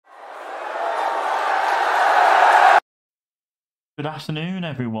Good afternoon,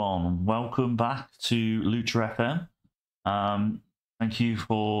 everyone. Welcome back to LuchaFM. Thank you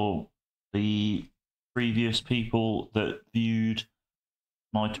for the previous people that viewed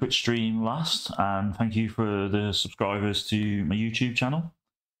my Twitch stream last, and thank you for the subscribers to my YouTube channel.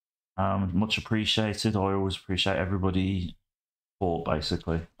 Much appreciated. I always appreciate everybody support,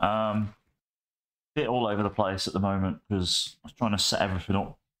 basically. Bit all over the place at the moment because I was trying to set everything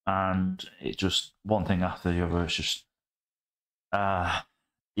up, and it just one thing after the other. It's just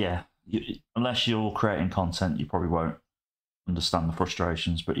yeah, unless you're creating content, you probably won't understand the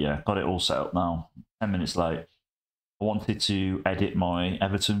frustrations. But yeah, got it all set up now. 10 minutes late. I wanted to edit my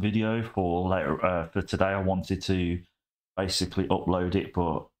Everton video for later for today. I wanted to basically upload it,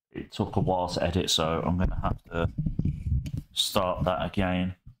 but it took a while to edit, so I'm going to have to start that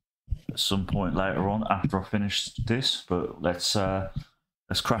again at some point later on after I finish this. But let's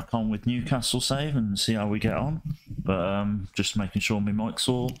crack on with Newcastle save and see how we get on. But just making sure my mic's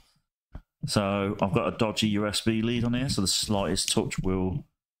all. So I've got a dodgy USB lead on here, so the slightest touch will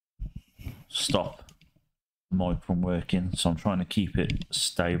stop the mic from working. So I'm trying to keep it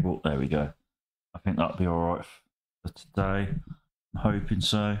stable. There we go. I think that'll be all right for today. I'm hoping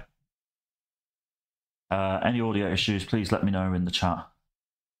so. Any audio issues, please let me know in the chat.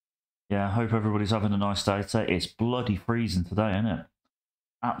 Yeah, I hope everybody's having a nice day today. It's bloody freezing today, isn't it?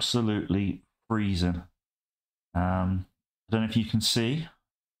 Absolutely freezing. I don't know if you can see.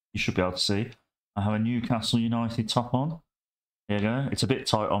 You should be able to see. I have a Newcastle United top on. Here you go. It's a bit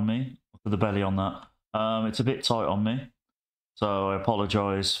tight on me. Look at the belly on that. It's a bit tight on me. So I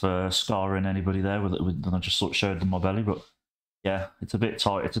apologise for scarring anybody there when I just sort of showed them my belly. But yeah, it's a bit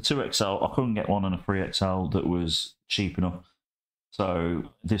tight. It's a 2XL. I couldn't get one on a 3XL that was cheap enough. So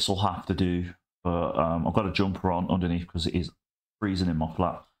this will have to do. But I've got a jumper on underneath because it is freezing in my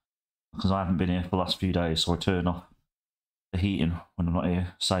flat. Because I haven't been here for the last few days. So I turn off the heating when I'm not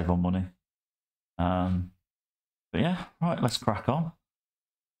here. Save on money. But yeah, right, let's crack on.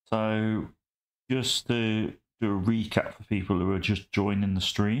 So just to do a recap for people who are just joining the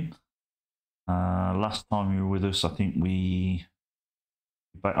stream. Last time you were with us, I think we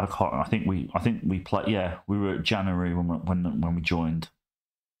played. Yeah, we were at January when we joined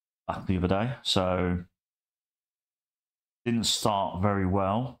back the other day. So didn't start very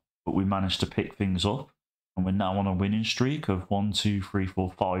well, but we managed to pick things up, and we're now on a winning streak of 1, 2, 3,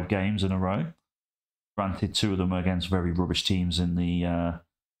 4, 5 games in a row. Granted, 2 of them are against very rubbish teams in the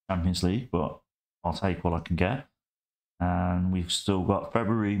Champions League, but I'll take what I can get. And we've still got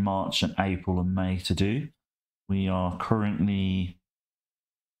February, March, and April and May to do. We are currently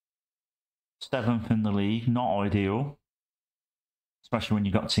 7th in the league, not ideal, especially when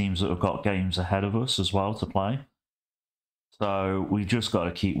you've got teams that have got games ahead of us as well to play. So we've just got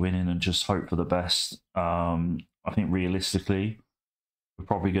to keep winning and just hope for the best. I think realistically, we're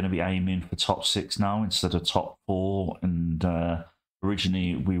probably going to be aiming for top 6 now instead of top 4. And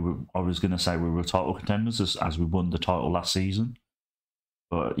originally, I was going to say we were title contenders as we won the title last season.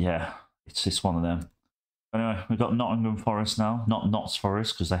 But yeah, it's one of them. Anyway, we've got Nottingham Forest now. Not Notts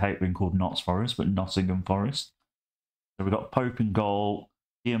Forest, because they hate being called Notts Forest, but Nottingham Forest. So we've got Pope in goal,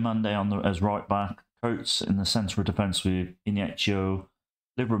 Diamande as right back, Coates in the centre of defence with Iñárritu,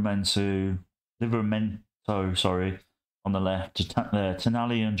 Livramento, on the left,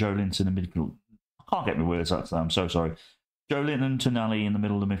 Tonali and Joelinton in the midfield. I can't get my words out today, I'm so sorry. Joelinton and Tonali in the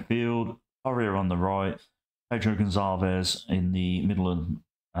middle of the midfield, Aurier on the right, Pedro Gonçalves in the middle,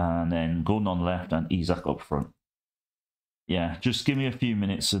 and then Gordon on the left and Isaac up front. Yeah, just give me a few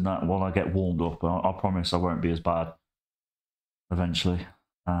minutes in that while I get warmed up. I promise I won't be as bad eventually.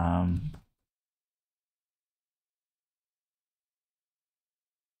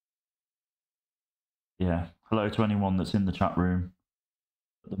 Yeah, hello to anyone that's in the chat room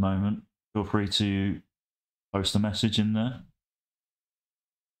at the moment. Feel free to post a message in there.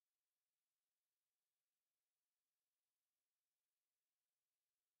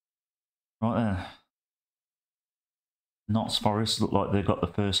 Right there. Notts Forest look like they've got the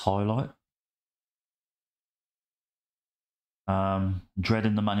first highlight.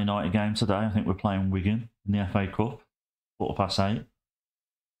 Dreading the Man United game today. I think we're playing Wigan in the FA Cup, 8:15.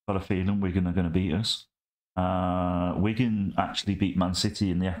 Got a feeling Wigan are going to beat us. Wigan actually beat Man City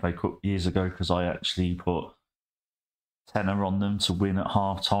in the FA Cup years ago because I actually put tenner on them to win at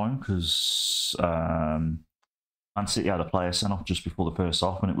half time because Man City had a player sent off just before the first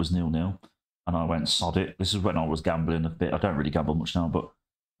half and it was 0-0, and I went sod it. This is when I was gambling a bit. I don't really gamble much now, but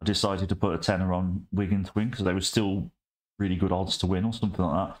I decided to put a tenner on Wigan to win because they were still really good odds to win or something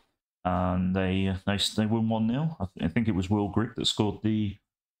like that. And they won 1-0. I think it was Will Grigg that scored the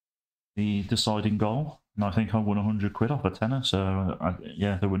deciding goal. And I think I won 100 quid off a tenner. So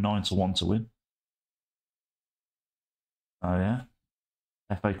yeah, there were 9 to 1 to win. Oh yeah,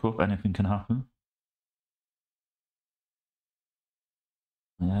 FA Cup, anything can happen.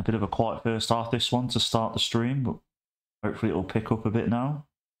 Yeah, a bit of a quiet first half this one to start the stream, but hopefully it'll pick up a bit now.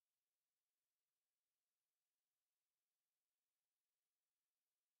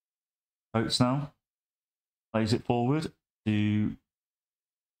 Oates now plays it forward to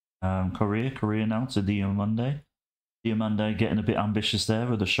Korea now to Diomande. Diomande getting a bit ambitious there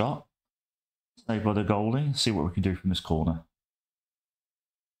with a shot. Saved by the goalie. See what we can do from this corner.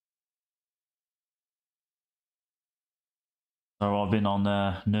 So I've been on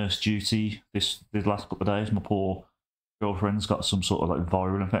nurse duty this last couple of days. My poor girlfriend's got some sort of like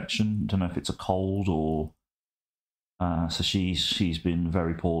viral infection. Don't know if it's a cold or so she's been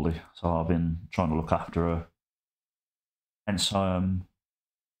very poorly. So I've been trying to look after her. Hence,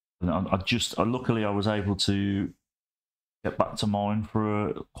 luckily I was able to get back to mine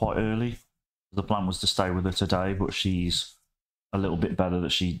for quite early. The plan was to stay with her today, but she's a little bit better.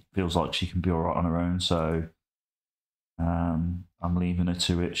 That she feels like she can be all right on her own. So I'm leaving her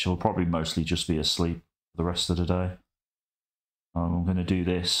to it. She'll probably mostly just be asleep for the rest of the day. I'm going to do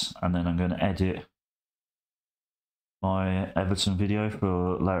this, and then I'm going to edit my Everton video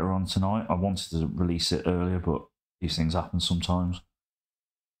for later on tonight. I wanted to release it earlier, but these things happen sometimes.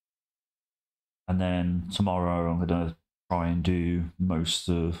 And then tomorrow I'm going to try and do most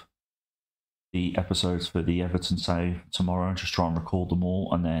of the episodes for the Everton save tomorrow, and just try and record them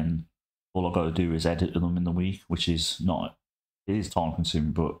all, and then all I've got to do is edit them in the week, which is not, it is time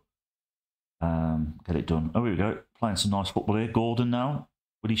consuming, but get it done. Oh, here we go. Playing some nice football here. Gordon now.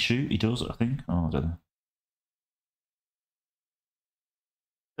 Would he shoot? He does, I think. Oh, I don't know.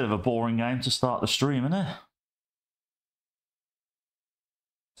 Bit of a boring game to start the stream, isn't it?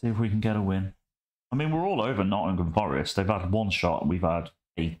 See if we can get a win. I mean, we're all over Nottingham Forest. They've had 1 shot, and we've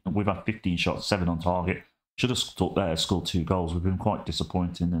had 15 shots, 7 on target. Should have stuck there, scored 2 goals. We've been quite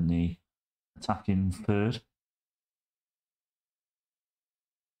disappointing in the attacking third.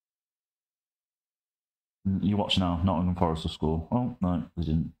 You watch now, Nottingham Forest will score. Oh, no, they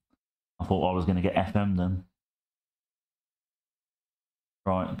didn't. I thought I was going to get FM then.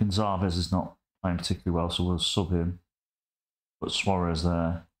 Right, Gonzalez is not playing particularly well, so we'll sub him. Put Suarez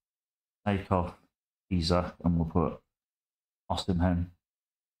there. Take off Isaac, and we'll put Austin Hen,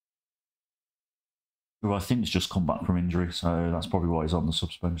 who I think has just come back from injury, so that's probably why he's on the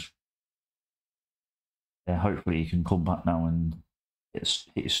suspension. Yeah, hopefully he can come back now and hit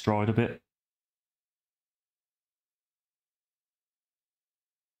his stride a bit.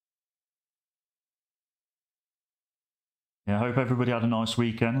 Yeah, I hope everybody had a nice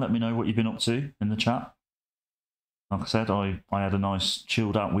weekend. Let me know what you've been up to in the chat. Like I said, I had a nice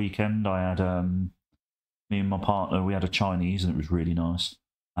chilled out weekend. I had me and my partner, we had a Chinese, and it was really nice.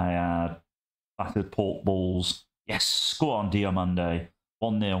 I had battered pork balls. Yes, go on, Diamande.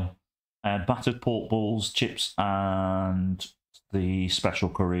 1-0. I had battered pork balls, chips, and the special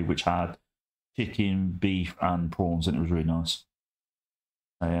curry, which had chicken, beef, and prawns, and it was really nice.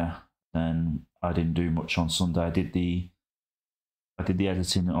 So yeah, then I didn't do much on Sunday. I did the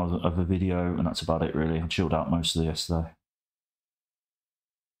editing of a video, and that's about it really. I chilled out most of yesterday.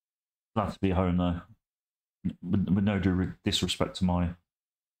 Glad to be home though. With no disrespect to my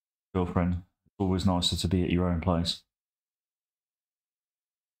girlfriend, it's always nicer to be at your own place.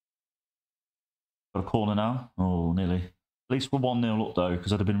 Got a corner now. Oh, nearly. At least we're 1-0 up though,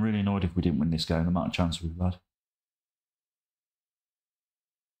 because I'd have been really annoyed if we didn't win this game, the amount of chances we've had.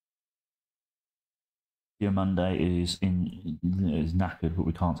 Diamande is knackered, but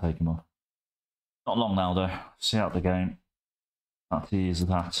we can't take him off. Not long now though. See out the game. That is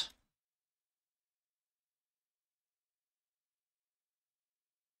that.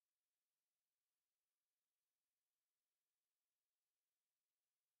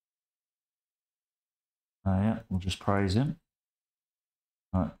 Yeah, we'll just praise him.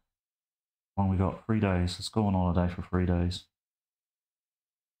 Right. Well, we got 3 days. Let's go on holiday for 3 days.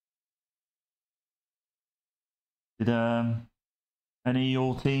 Did any of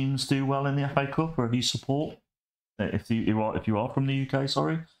your teams do well in the FA Cup, or have you support? If you are from the UK,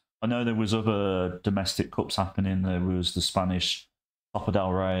 sorry. I know there was other domestic cups happening. There was the Spanish Copa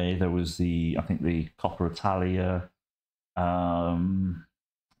del Rey. There was I think the Coppa Italia.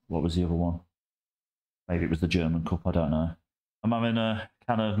 What was the other one? Maybe it was the German Cup. I don't know. I'm having a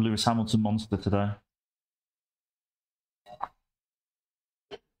kind of Lewis Hamilton monster today.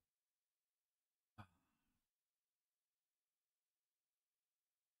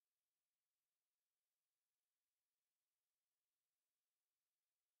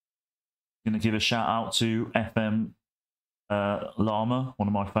 Going to give a shout out to FM Llama, one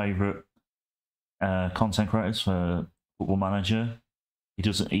of my favourite content creators for Football Manager. He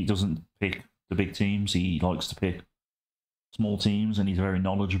doesn't pick the big teams. He likes to pick small teams, and he's very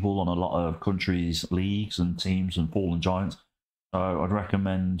knowledgeable on a lot of countries' leagues and teams and fallen giants. So I'd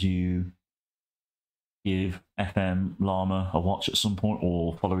recommend you give FM Llama a watch at some point,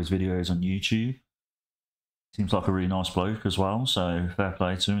 or follow his videos on YouTube. Seems like a really nice bloke as well, so fair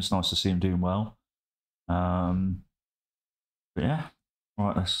play to him. It's nice to see him doing well. But yeah,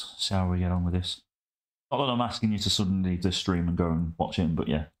 right, let's see how we get on with this. Not that I'm asking you to suddenly leave this stream and go and watch him, but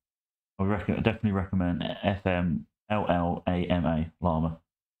yeah, I definitely recommend FM LLAMA Llama.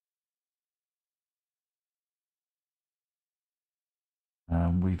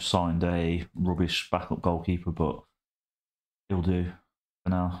 We've signed a rubbish backup goalkeeper, but he'll do for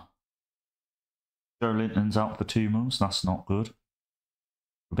now. Joe Linton's out for 2 months. That's not good.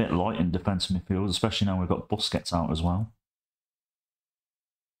 A bit light in defensive midfield, especially now we've got Busquets out as well.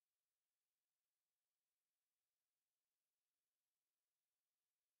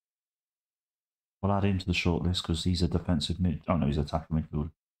 We'll add him to the shortlist because he's a defensive mid. Oh no, he's attacking midfield.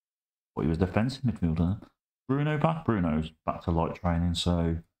 But he was defensive midfielder. Bruno back. Bruno's back to light training,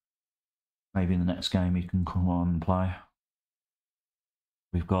 so maybe in the next game he can come on and play.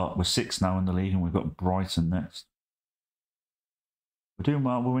 We're 6 now in the league, and we've got Brighton next. We're doing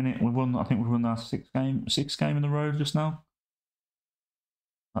well. We're winning. I think we've won our sixth game in the row just now.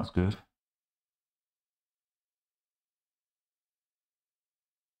 That's good.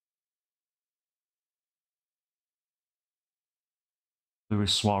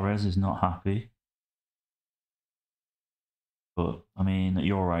 Luis Suarez is not happy. But, I mean, at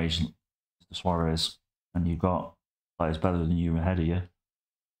your age, Mr. Suarez, and you've got players better than you ahead of you,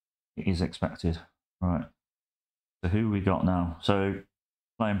 it is expected. Right. So who we got now? So,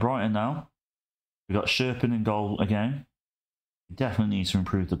 playing Brighton now. We've got Sherpin in goal again. We definitely need to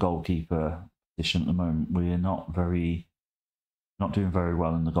improve the goalkeeper position at the moment. We're not doing very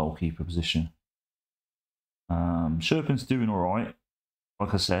well in the goalkeeper position. Sherpin's doing all right.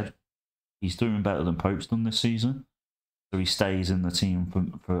 Like I said, he's doing better than Pope's done this season. So he stays in the team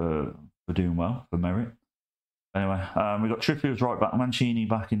for doing well, for merit. Anyway, we've got Trippier as right back, Mancini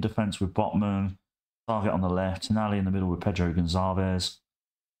back in defence with Botman, Target on the left, Tonali in the middle with Pedro Gonçalves,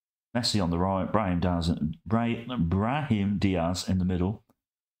 Messi on the right, Brahim Diaz in the middle,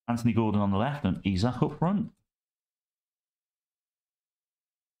 Anthony Gordon on the left, and Isak up front.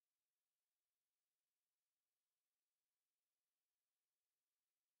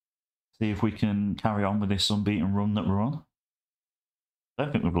 See if we can carry on with this unbeaten run that we're on. I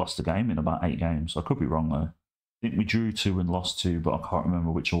don't think we've lost a game in about 8 games. I could be wrong though. I think we drew 2 and lost 2, but I can't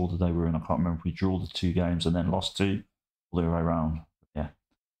remember which order they were in. I can't remember if we drew the 2 games and then lost 2 all the way around. Yeah.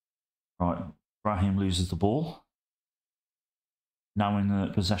 Right. Brahim loses the ball. Now in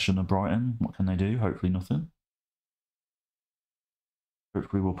the possession of Brighton, what can they do? Hopefully nothing.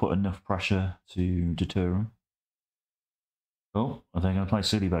 Hopefully we'll put enough pressure to deter them. Oh, are they going to play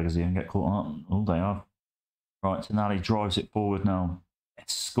silly beggars here and get caught up? Oh, they are. Right, Tonali drives it forward now.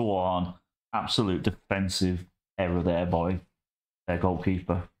 Let's go on. Absolute defensive error there by their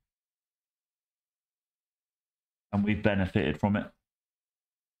goalkeeper. And we've benefited from it.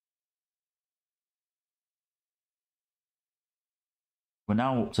 We're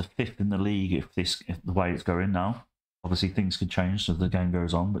now up to 5th in the league if the way it's going now. Obviously things could change as the game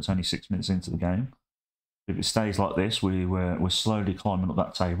goes on, but it's only 6 minutes into the game. If it stays like this, we're slowly climbing up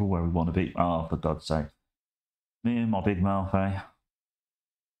that table where we want to be. Oh, for God's sake. Me and my big mouth, eh?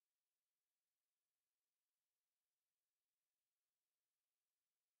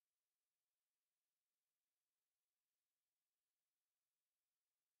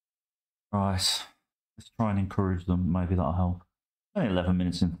 Right. Let's try and encourage them. Maybe that'll help. Only 11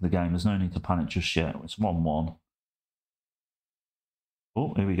 minutes into the game. There's no need to panic just yet. It's 1-1.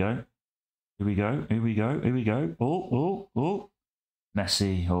 Oh, here we go. Here we go. Here we go. Here we go. Oh.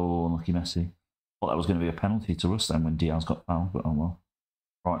 Messi. Oh, lucky Messi. Thought that was going to be a penalty to us then when Diaz got fouled, but oh well.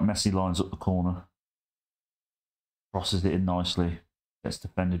 Right, Messi lines up the corner. Crosses it in nicely. Gets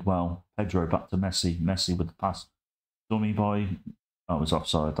defended well. Pedro back to Messi. Messi with the pass. Dummy by... Oh, it was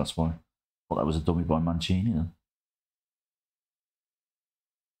offside, that's why. Thought that was a dummy by Mancini then.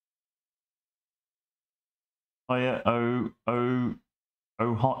 Oh yeah,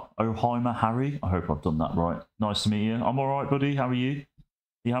 Ohima Harry. I hope I've done that right. Nice to meet you. I'm alright, buddy. How are you?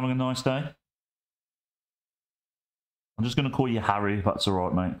 You having a nice day? I'm just going to call you Harry if that's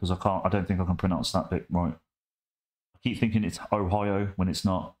alright, mate, because I don't think I can pronounce that bit right. I keep thinking it's Ohio when it's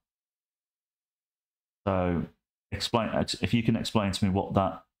not. So, if you can explain to me what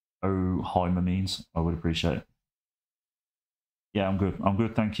that O'Heimer means, I would appreciate it. Yeah, I'm good. I'm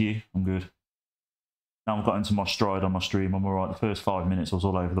good, thank you. I'm good. Now I've got into my stride on my stream. I'm all right. The first 5 minutes, I was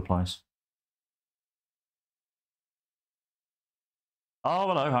all over the place. Oh,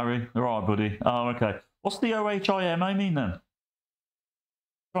 hello, Harry. All right, buddy. Oh, okay. What's the OHIMA mean then? I'm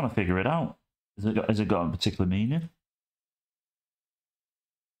trying to figure it out. Has it got a particular meaning?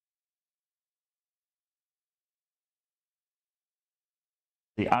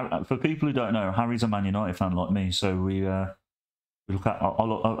 For people who don't know, Harry's a Man United fan like me, so we look at.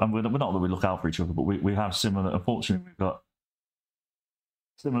 We're not that we look out for each other, but we have similar. Unfortunately, we've got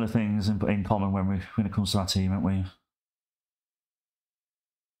similar things in common when it comes to our team, aren't we?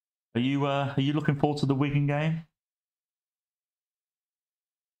 Are you looking forward to the Wigan game?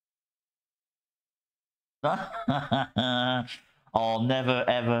 I'll never,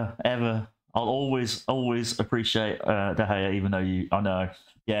 ever, ever. I'll always appreciate De Gea, even though I know.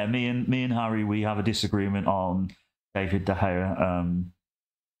 Yeah, me and Harry, we have a disagreement on David De Gea,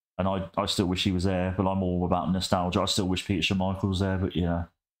 and I still wish he was there, but I'm all about nostalgia. I still wish Peter Schmeichel was there, but yeah,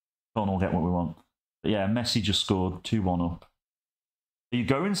 can't all get what we want. But yeah, Messi just scored 2-1 up. Are you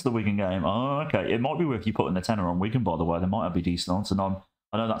going to the Wigan game? Oh, okay. It might be worth you putting a tenner on Wigan, by the way. They might be decent odds, and I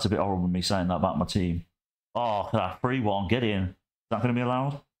know that's a bit horrible me saying that about my team. Oh, 3-1, get in. Is that going to be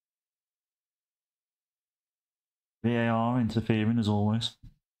allowed? VAR interfering as always.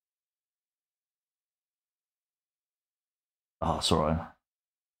 Oh, it's all right.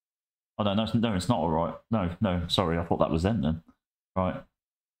 Oh, no, it's not all right. No, sorry, I thought that was them then. Right,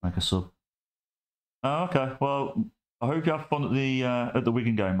 make a sub. Oh, okay, well, I hope you have fun at the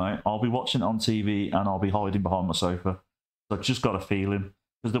Wigan game, mate. I'll be watching it on TV and I'll be hiding behind my sofa. I've just got a feeling,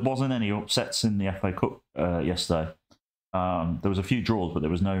 because there wasn't any upsets in the FA Cup yesterday. There was a few draws, but there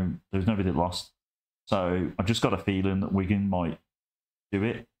was nobody that lost. So I've just got a feeling that Wigan might do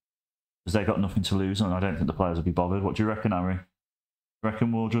it, because they've got nothing to lose, and I don't think the players will be bothered. What do you reckon, Harry? Do you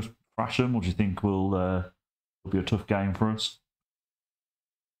reckon we'll just thrash them, or do you think it'll be a tough game for us?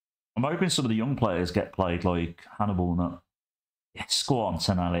 I'm hoping some of the young players get played, like Hannibal and that. Yes, go on,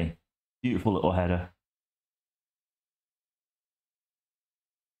 Tenali. Beautiful little header.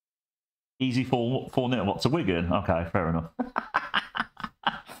 Easy 4-0. What, to Wigan? Okay, fair enough.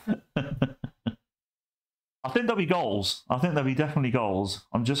 I think there'll be goals. I think there'll be definitely goals.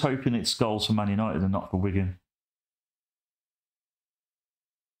 I'm just hoping it's goals for Man United and not for Wigan.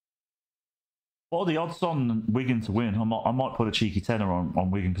 What are the odds on Wigan to win? I might put a cheeky tenner on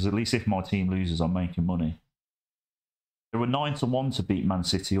Wigan, because at least if my team loses, I'm making money. They were 9-1 to beat Man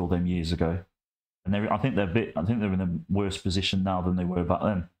City all them years ago, and I think they're in a worse position now than they were back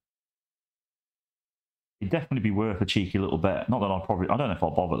then. It'd definitely be worth a cheeky little bet. Not that I don't know if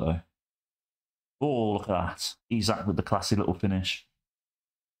I'll bother though. Oh, look at that. Isak with the classy little finish.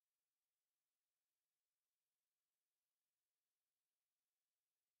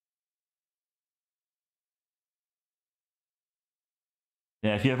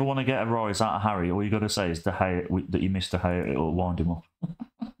 Yeah, if you ever want to get a rise out of Harry, all you got to say is that you missed De Gea, it'll wind him up.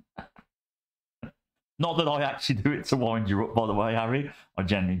 Not that I actually do it to wind you up, by the way, Harry. I'm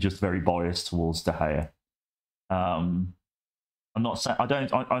generally just very biased towards De Gea. I'm not saying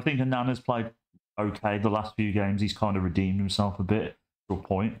I think Anana's played okay the last few games. He's kind of redeemed himself a bit to a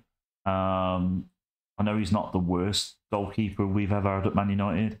point. I know he's not the worst goalkeeper we've ever had at Man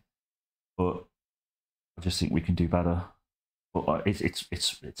United, but I just think we can do better. But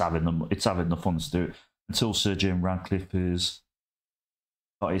it's having the fun to do it until Sir Jim Radcliffe has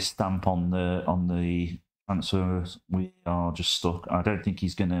got his stamp on the transfers. We are just stuck. I don't think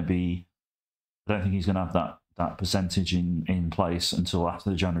he's going to have that percentage in place until after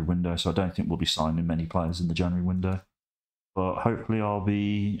the January window. So I don't think we'll be signing many players in the January window. But hopefully I'll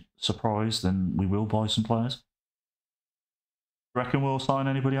be surprised and we will buy some players. Reckon we'll sign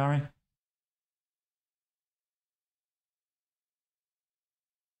anybody, Harry?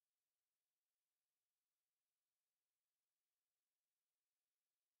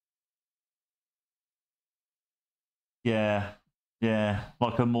 Yeah,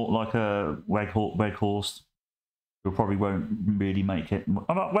 like a Weghorst, who probably won't really make it.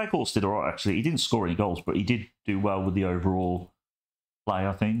 Weghorst did all right actually. He didn't score any goals, but he did do well with the overall play.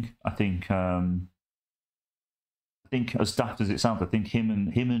 I think as daft as it sounds, I think him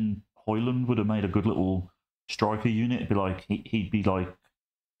and Hoyland would have made a good little striker unit. It'd be like he'd be like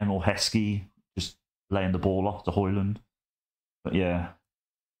Emil Heskey, just laying the ball off to Hoyland. But yeah.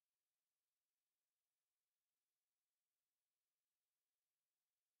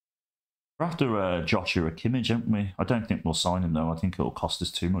 We're after Joshua Kimmich, aren't we? I don't think we'll sign him though. I think it'll cost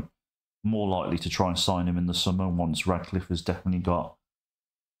us too much. More likely to try and sign him in the summer once Radcliffe has definitely got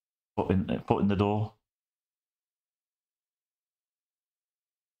foot in the door.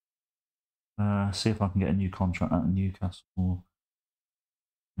 See if I can get a new contract out of Newcastle.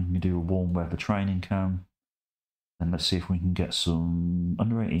 We can do a warm weather training camp. And let's see if we can get some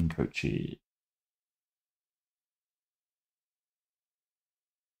under 18 coaches.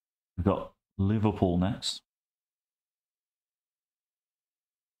 We've got Liverpool next.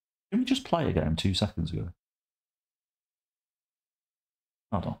 Didn't we just play a game 2 seconds ago?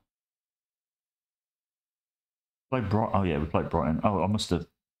 Hold on. Played Brighton. Oh yeah, we played Brighton. Oh, I must have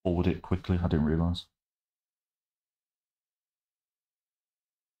forwarded it quickly. I didn't realise.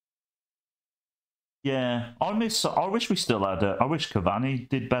 Yeah, I wish we still had. I wish Cavani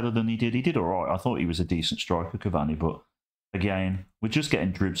did better than he did. He did all right. I thought he was a decent striker, Cavani, but again, we're just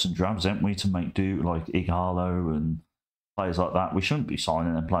getting dribs and drabs, aren't we, to make do, like Ighalo and players like that. We shouldn't be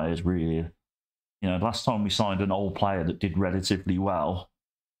signing them players, really. You know, last time we signed an old player that did relatively well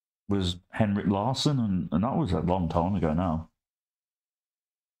was Henrik Larsson, and that was a long time ago now.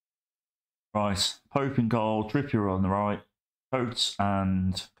 Right, Pope in goal, Trippier on the right, Cote,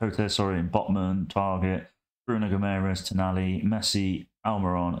 and Botman, Target, Bruno Gomes, Tonali, Messi,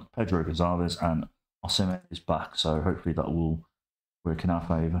 Almiron, Pedro Gonzalez, and Osimhen is back. So hopefully that will work in our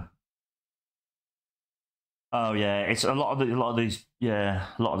favour. Oh yeah, it's a lot of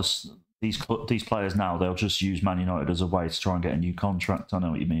these players now. They'll just use Man United as a way to try and get a new contract. I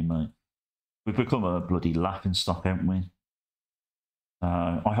know what you mean, mate. We've become a bloody laughing stock, haven't we?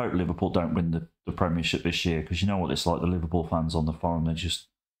 I hope Liverpool don't win the Premiership this year, because you know what it's like, the Liverpool fans on the forum, they just,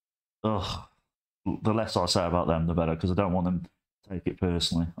 ugh. The less I say about them, the better, because I don't want them to take it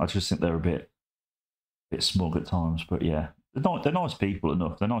personally. I just think they're a bit smug at times, but yeah. They're nice people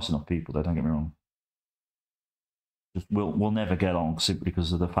enough. They're nice enough people, don't get me wrong. Just, we'll never get on simply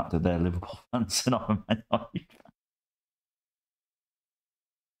because of the fact that they're Liverpool fans and I'm Man United fan.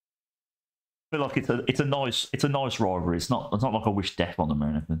 I feel like it's a nice rivalry. It's not like I wish death on them or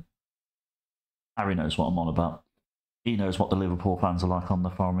anything. Harry knows what I'm on about. He knows what the Liverpool fans are like on the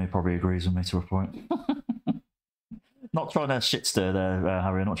forum. He probably agrees with me to a point. Not trying to shit stir there,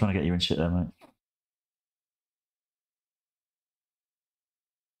 Harry. I'm not trying to get you in shit there, mate.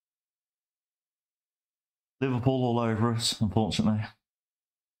 Liverpool all over us, unfortunately. I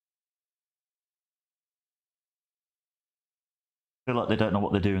feel like they don't know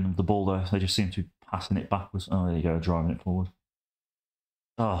what they're doing with the ball, though. They just seem to be passing it backwards. Oh, there you go, driving it forward.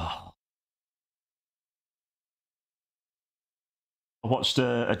 Oh. I watched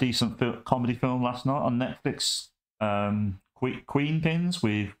a decent comedy film last night on Netflix, Queen Pins,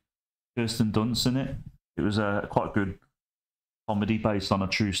 with Kirsten Dunst in it. It was a quite good comedy based on a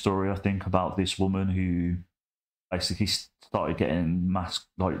true story, I think, about this woman who basically started getting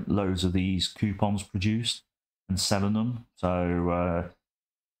loads of these coupons produced and selling them. So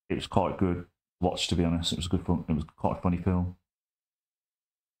it was quite good to watch, to be honest. It was good fun. It was quite a funny film.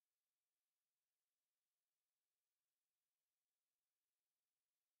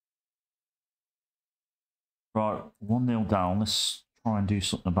 Right, 1-0 down. Let's try and do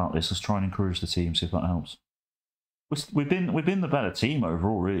something about this. Let's try and encourage the team, see if that helps. We've been the better team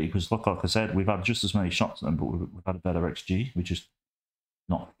overall, really, because like I said, we've had just as many shots at them, but we've had a better XG. We've just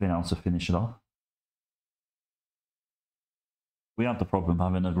not been able to finish it off. We have the problem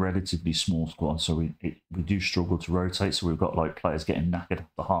of having a relatively small squad, so we do struggle to rotate. So we've got like players getting knackered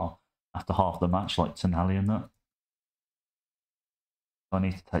after half the match, like Tonali and that. I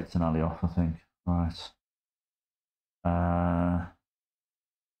need to take Tonali off, I think. Right.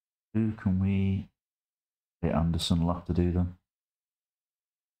 Who can we? Yeah, Anderson will have to do them.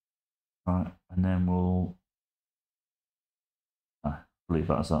 Right, and then we'll leave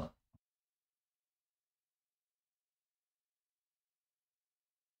that as that.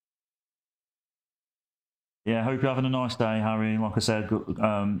 Yeah, hope you're having a nice day, Harry. Like I said, hope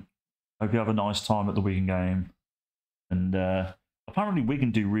you have a nice time at the Wigan game. And apparently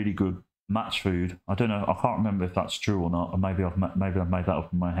Wigan do really good match food. I don't know. I can't remember if that's true or not. Or maybe I've made that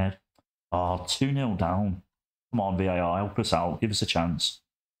up in my head. Oh, 2-0 down. Come on, VAR, help us out. Give us a chance.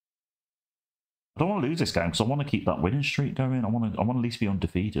 I don't want to lose this game because I want to keep that winning streak going. I want to at least be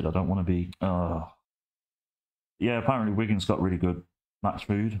undefeated. I don't want to be. Yeah, apparently Wigan's got really good match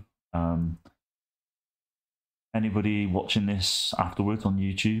food. Anybody watching this afterwards on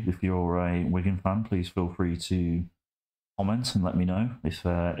YouTube, if you're a Wigan fan, please feel free to comment and let me know if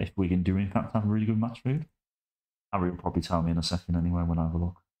Wigan do in fact have really good match food. Harry will probably tell me in a second anyway when I have a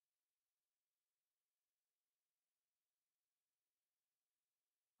look.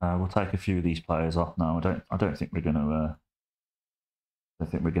 We'll take a few of these players off now. I don't think we're gonna. I don't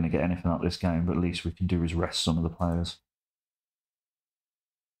think we're gonna get anything out of this game, but at least we can do is rest some of the players.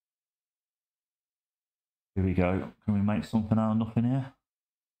 Here we go. Can we make something out of nothing here?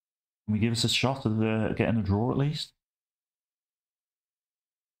 Can we give us a shot of getting a draw at least?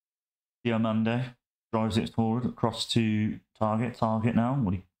 Diomande drives it forward across to target. Target now.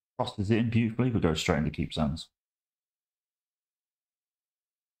 Well, he crosses it in beautifully, but goes straight into keeper's hands.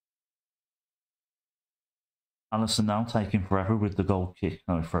 Allison now taking forever with the goal kick.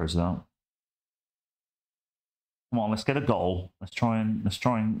 No, throws it out. Come on, let's get a goal. Let's try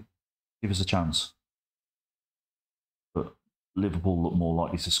and give us a chance. But Liverpool look more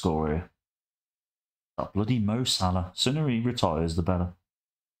likely to score here. That bloody Mo Salah. Sooner he retires, the better.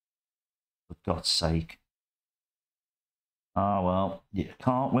 For God's sake. Ah, well, you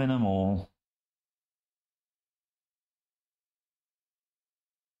can't win them all.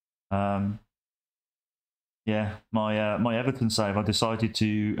 Yeah, my Everton save, I decided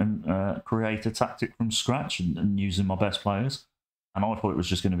to create a tactic from scratch and using my best players. And I thought it was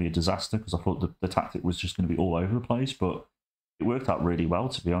just going to be a disaster because I thought the tactic was just going to be all over the place. But it worked out really well,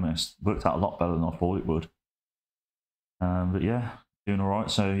 to be honest. It worked out a lot better than I thought it would. But yeah, doing all right.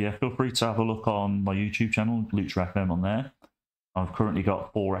 So yeah, feel free to have a look on my YouTube channel, LuchaFM on there. I've currently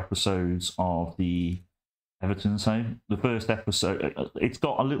got 4 episodes of the Everton save. The first episode, it's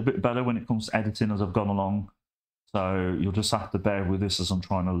got a little bit better when it comes to editing as I've gone along. So you'll just have to bear with this as I'm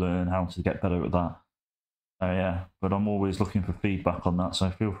trying to learn how to get better at that. Yeah, but I'm always looking for feedback on that. So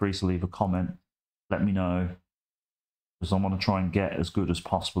feel free to leave a comment. Let me know. Because I want to try and get as good as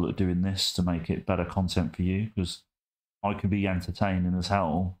possible at doing this to make it better content for you. Because I can be entertaining as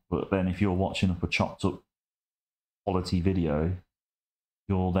hell, but then if you're watching up a chopped up quality video,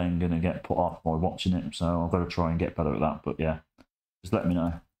 you're then going to get put off by watching it. So I've got to try and get better at that. But yeah, just let me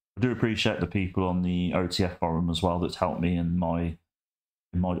know. I do appreciate the people on the OTF forum as well that's helped me on my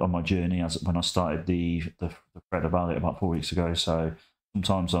journey as when I started the thread about it about 4 weeks ago. So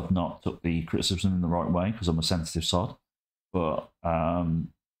sometimes I've not took the criticism in the right way because I'm a sensitive sod, but in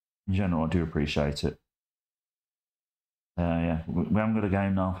general I do appreciate it. Yeah, we haven't got a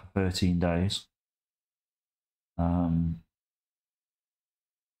game now for 13 days.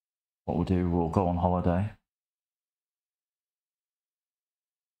 What we'll do, we'll go on holiday.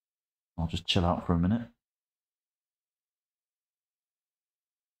 I'll just chill out for a minute.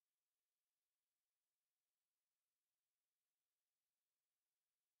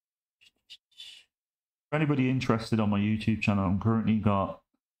 For anybody interested on my YouTube channel, I'm currently got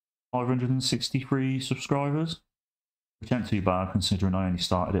 563 subscribers, which ain't too bad considering I only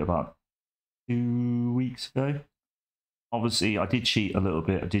started it about 2 weeks ago. Obviously, I did cheat a little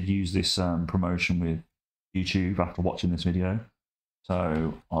bit. I did use this promotion with YouTube after watching this video.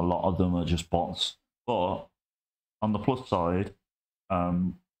 So a lot of them are just bots. But on the plus side,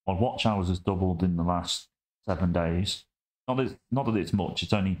 my watch hours has doubled in the last 7 days. Not that it's much,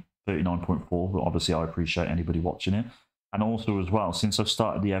 it's only 39.4, but obviously I appreciate anybody watching it. And also as well, since I've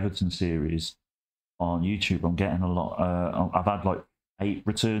started the Everton series on YouTube, I'm getting a lot, I've had like 8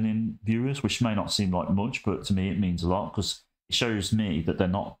 returning viewers, which may not seem like much, but to me it means a lot because it shows me that they're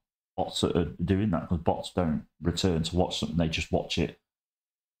not bots that are doing that, because bots don't return to watch something, they just watch it.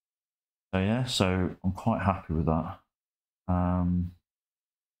 So yeah, so I'm quite happy with that. Yeah.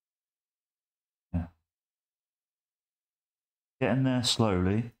 Getting there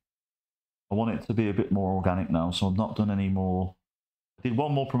slowly. I want it to be a bit more organic now, so I've not done any more. I did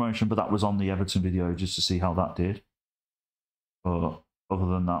one more promotion, but that was on the Everton video just to see how that did. But other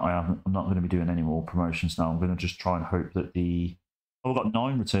than that, I'm not going to be doing any more promotions now. I'm going to just try and hope that the... Oh, we've got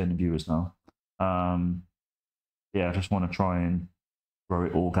 9 returning viewers now. Yeah, I just want to try and grow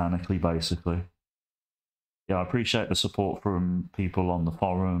it organically, basically. Yeah, I appreciate the support from people on the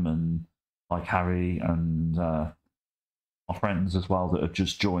forum and like Harry and my friends as well that have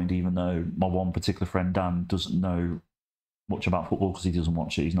just joined, even though my one particular friend, Dan, doesn't know much about football because he doesn't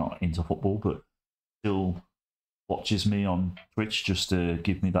watch it. He's not into football, but still watches me on Twitch just to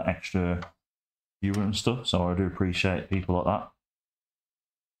give me that extra viewer and stuff. So I do appreciate people like that.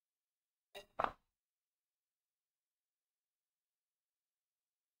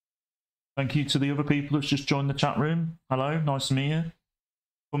 Thank you to the other people that's just joined the chat room. Hello, nice to meet you.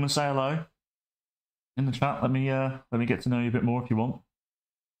 Come and say hello in the chat. Let me get to know you a bit more if you want.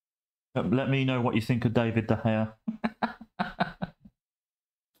 Let me know what you think of David De Gea.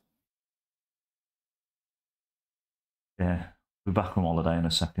 Yeah, we're back on holiday in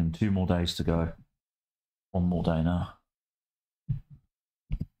a second. 2 more days to go. 1 more day now.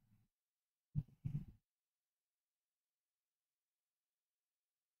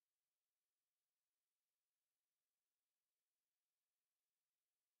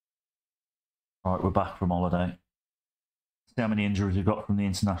 All right, we're back from holiday. See how many injuries we've got from the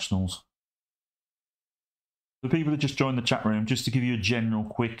internationals. For people that just joined the chat room, just to give you a general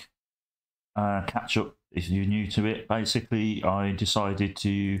quick catch up if you're new to it. Basically, I decided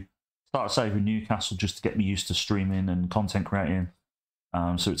to start saving Newcastle just to get me used to streaming and content creating.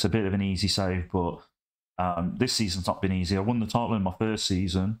 So it's a bit of an easy save, but this season's not been easy. I won the title in my first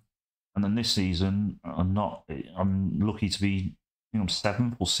season, and then this season I'm lucky to be, I think I'm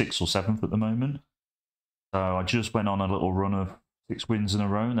 7th or 6th or 7th at the moment. So I just went on a little run of 6 wins in a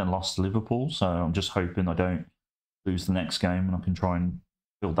row and then lost to Liverpool. So I'm just hoping I don't lose the next game and I can try and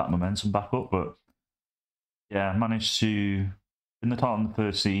build that momentum back up. But yeah, I managed to win the title in the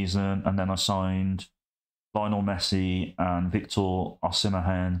first season, and then I signed Lionel Messi and Victor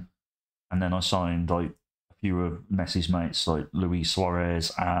Osimhen, and then I signed like a few of Messi's mates like Luis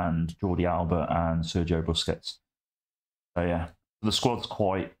Suarez and Jordi Alba and Sergio Busquets. So yeah, the squad's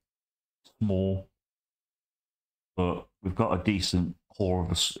quite small, but we've got a decent core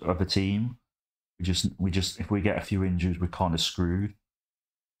of a team. We just if we get a few injuries, we're kind of screwed.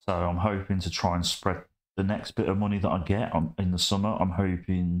 So I'm hoping to try and spread the next bit of money that I get in the summer. I'm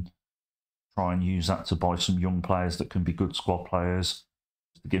hoping to try and use that to buy some young players that can be good squad players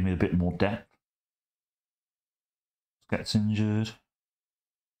to give me a bit more depth. Gets injured.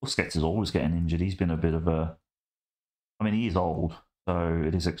 Busquets is always getting injured. He's been a bit of a... I mean, he is old, so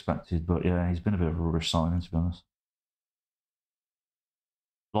it is expected. But yeah, he's been a bit of a rubbish signing, to be honest.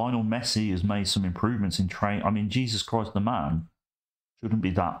 Lionel Messi has made some improvements in training. I mean, Jesus Christ, the man shouldn't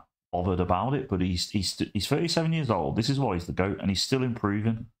be that bothered about it, but he's 37 years old. This is why he's the GOAT, and he's still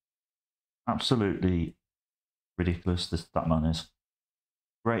improving. Absolutely ridiculous, that man is.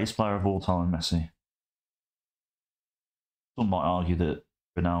 Greatest player of all time, Messi. Some might argue that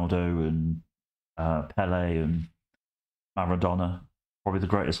Ronaldo and Pele and Maradona probably the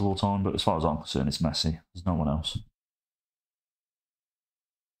greatest of all time, but as far as I'm concerned, it's Messi. There's no one else.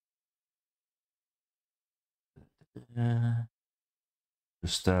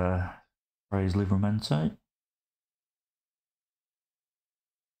 Just praise Livramento.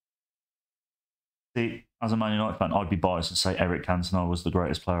 See, as a Man United fan, I'd be biased and say Eric Cantona was the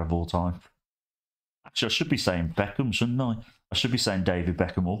greatest player of all time. Actually, I should be saying Beckham, shouldn't I? I should be saying David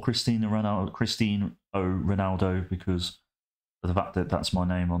Beckham or Cristiano Ronaldo, because of the fact that that's my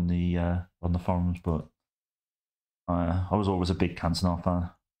name on the forums. But I was always a big Cantona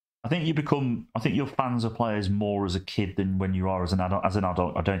fan. I think you're fans of players more as a kid than when you are as an adult. As an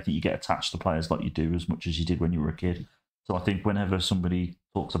adult, I don't think you get attached to players like you do as much as you did when you were a kid. So I think whenever somebody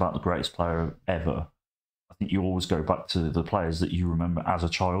talks about the greatest player ever, I think you always go back to the players that you remember as a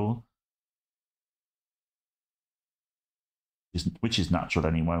child, which is natural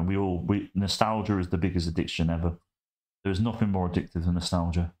anyway. Nostalgia is the biggest addiction ever. There is nothing more addictive than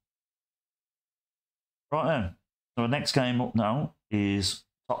nostalgia. Right then, so the next game up now is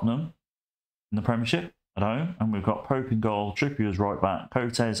Tottenham in the Premiership at home, and we've got Pope in goal, Trippier's right back,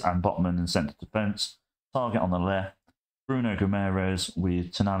 Cotes and Botman in centre defence, Target on the left, Bruno Guimaraes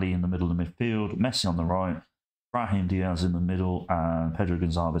with Tonali in the middle of the midfield, Messi on the right, Brahim Diaz in the middle, and Pedro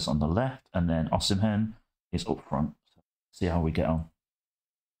Gonzalez on the left, and then Osimhen is up front. So see how we get on.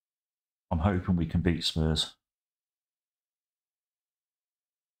 I'm hoping we can beat Spurs.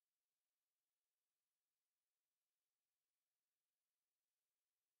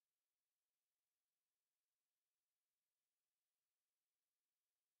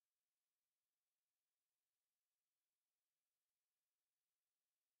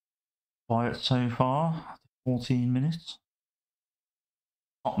 Quiet so far, 14 minutes.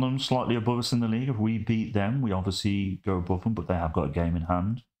 Tottenham slightly above us in the league. If we beat them, we obviously go above them, but they have got a game in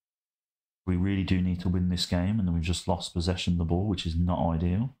hand. We really do need to win this game, and then we've just lost possession of the ball, which is not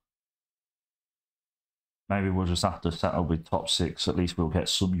ideal. Maybe we'll just have to settle with top 6. At least we'll get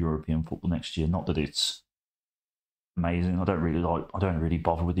some European football next year. Not that it's amazing. I don't really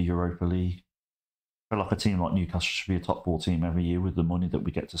bother with the Europa League. I feel like a team like Newcastle should be a top 4 team every year with the money that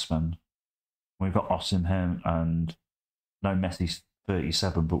we get to spend. We've got Osimhen and no Messi's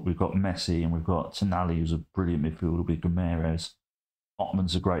 37, but we've got Messi and we've got Tonali, who's a brilliant midfielder with Guimaraes.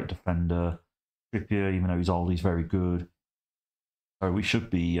 Otman's a great defender. Trippier, even though he's old, he's very good. So we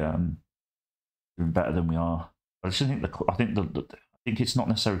should be doing better than we are. I just think I think it's not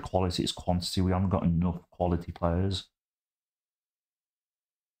necessarily quality; it's quantity. We haven't got enough quality players.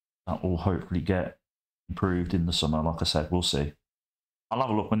 That will hopefully get improved in the summer. Like I said, we'll see. I'll have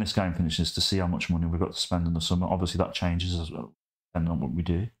a look when this game finishes to see how much money we've got to spend in the summer. Obviously, that changes as well, depending on what we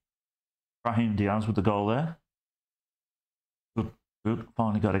do. Brahim Diaz with the goal there. Good.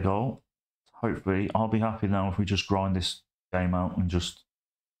 Finally got a goal. Hopefully, I'll be happy now if we just grind this game out and just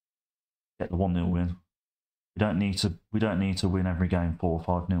get the 1-0 win. We don't need to win every game 4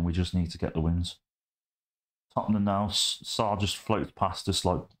 or 5-0. We just need to get the wins. Tottenham now. Sarr just floats past us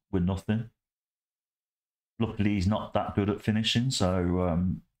like we're nothing. Luckily, he's not that good at finishing, so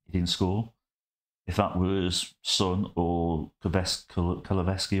he didn't score. If that was Son or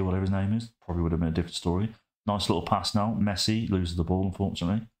Kuleveski or whatever his name is, probably would have been a different story. Nice little pass now. Messi loses the ball,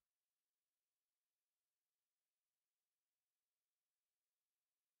 unfortunately.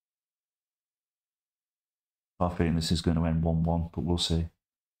 I think this is going to end 1-1, but we'll see.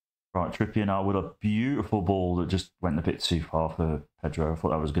 Right, Trippier now with a beautiful ball that just went a bit too far for Pedro. I thought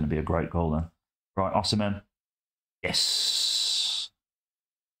that was going to be a great goal then. Right, Osimhen. Yes.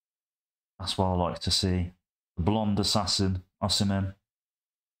 That's what I like to see. The blonde assassin, Osimhen.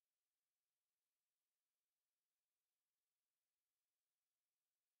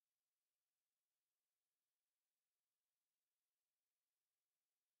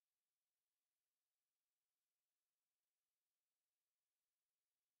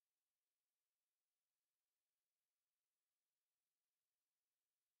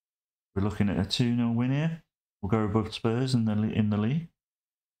 We're looking at a 2-0 win here. We'll go above Spurs in the league.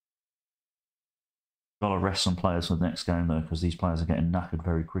 Got to rest some players for the next game though, because these players are getting knackered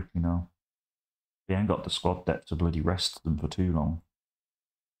very quickly now. We ain't got the squad depth to bloody rest them for too long.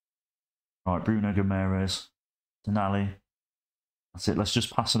 Right, Bruno Guimaraes, Tonali. That's it. Let's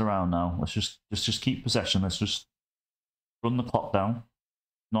just pass it around now. Let's just keep possession. Let's just run the clock down.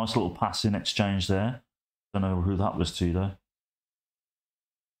 Nice little passing exchange there. Don't know who that was to though.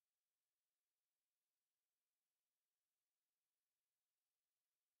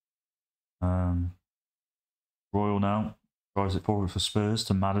 Royal now drives it forward for Spurs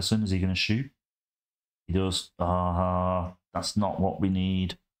to Maddison. Is he going to shoot? He does. That's not what we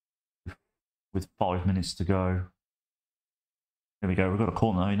need with 5 minutes to go. There we go. We've got a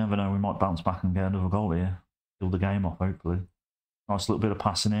corner. You never know. We might bounce back and get another goal here. Kill the game off, hopefully. Nice little bit of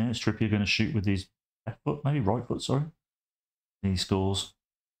passing here. Is Trippier going to shoot with his left foot? Maybe right foot, sorry. He scores.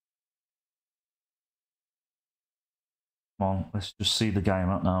 Come on, let's just see the game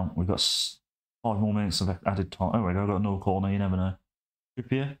out now. We've got 5 more minutes of added time. Oh, we got another corner. You never know.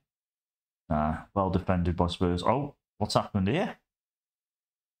 Trippier. Nah, well defended by Spurs. Oh, what's happened here?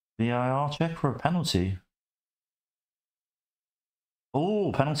 VAR check for a penalty.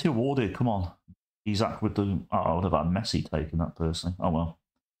 Oh, penalty awarded. Come on. Isak with the... Oh, I would have had Messi taking that personally. Oh, well.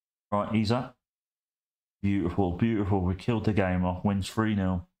 Right, Isak. Beautiful, beautiful. We killed the game off. Wins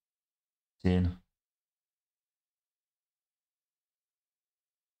 3-0. It's in.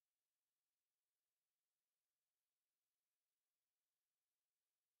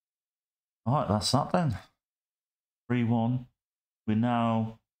 All right, that's that then. 3-1.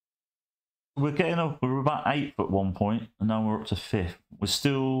 We're getting up. We were about 8th at one point, and now we're up to 5th. We're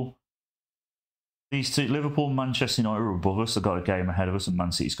still... These two, Liverpool and Manchester United, are above us. They've got a game ahead of us, and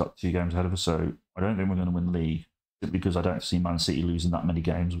Man City's got 2 games ahead of us, so I don't think we're going to win the league, because I don't see Man City losing that many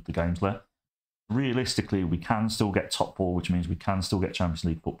games with the games left. Realistically, we can still get top 4, which means we can still get Champions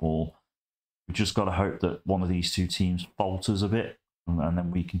League football. We've just got to hope that one of these 2 teams falters a bit, and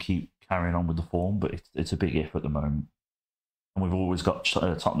then we can keep carrying on with the form, but it's a big if at the moment. And we've always got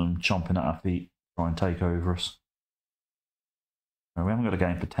Tottenham chomping at our feet, try and take over us. No, we haven't got a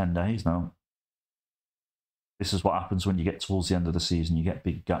game for 10 days now. This is what happens when you get towards the end of the season. You get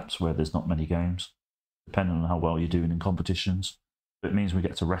big gaps where there's not many games, depending on how well you're doing in competitions. But it means we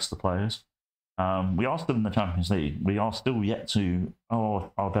get to rest the players. We are still in the Champions League. We are still yet to...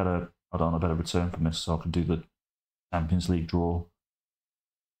 Oh, I better return from this so I can do the Champions League draw.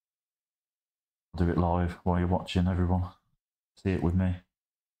 I'll do it live while you're watching, everyone. See it with me.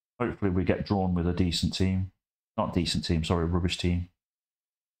 Hopefully we get drawn with a decent team. Not decent team, sorry, rubbish team.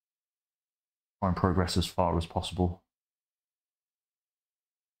 Try and progress as far as possible.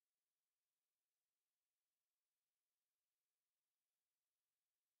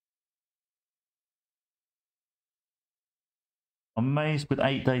 I'm amazed with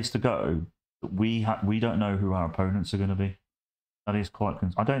 8 days to go that we don't know who our opponents are going to be. That is quite...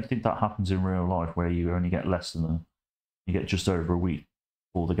 I don't think that happens in real life where you only get less than you get just over a week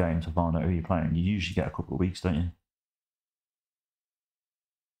for the game to find out who you're playing. You usually get a couple of weeks, don't you?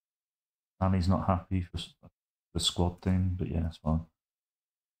 And he's not happy for the squad thing, but yeah, it's fine.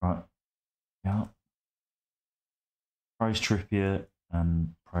 Right. Yeah. Praise Trippier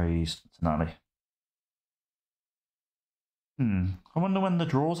and praise Tonali. I wonder when the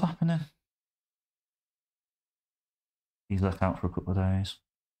draw's happening. He's left out for a couple of days.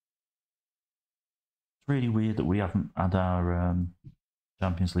 It's really weird that we haven't had our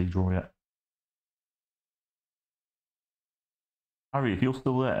Champions League draw yet. Harry, if you're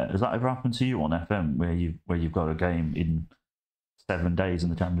still there, has that ever happened to you on FM where you've got a game in 7 days in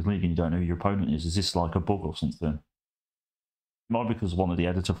the Champions League and you don't know who your opponent is. Is this like a bug or something? It might be because one of the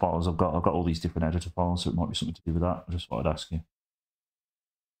editor files I've got all these different editor files, so it might be something to do with that. I just thought I'd ask you.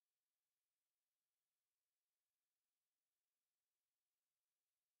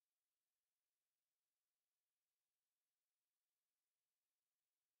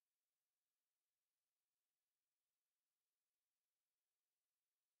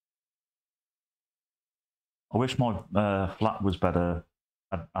 I wish my flat was better,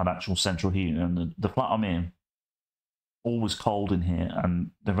 had actual central heating, and the flat I'm in, always cold in here,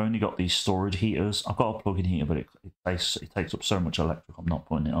 and they've only got these storage heaters. I've got a plug-in heater, but it takes up so much electric, I'm not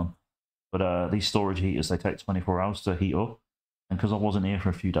putting it on. But these storage heaters, they take 24 hours to heat up, and because I wasn't here for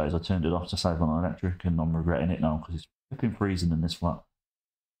a few days, I turned it off to save on electric, and I'm regretting it now, because it's flipping freezing in this flat.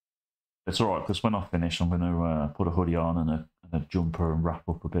 It's alright, because when I finish, I'm going to put a hoodie on and a jumper and wrap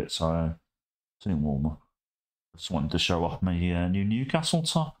up a bit, so it's soon warmer. I just wanted to show off my new Newcastle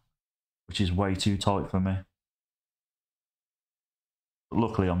top, which is way too tight for me. But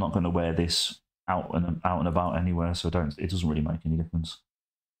luckily, I'm not going to wear this out and about anywhere, so it doesn't really make any difference.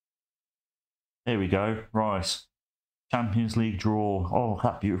 Here we go. Right. Champions League draw. Oh,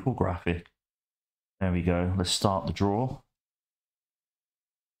 that beautiful graphic. There we go. Let's start the draw.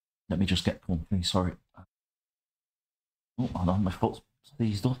 Let me just get comfy. Sorry. Oh, hold on. My foot's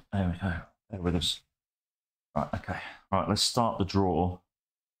seized up. There we go. Bear with us. Right, okay. Right, let's start the draw.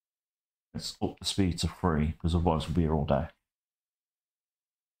 Let's up the speed to 3, because otherwise we'll be here all day.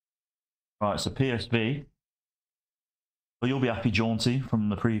 Right, so PSV. Well, you'll be happy, Jaunty, from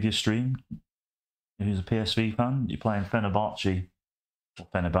the previous stream. If he's a PSV fan, you're playing Fenerbahce, or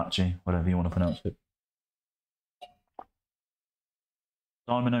Fenerbahce, whatever you want to pronounce it.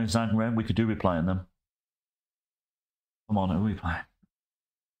 Dynamo Zagreb, we could do with playing them. Come on, who are we playing?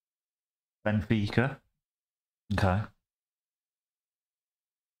 Benfica. Okay.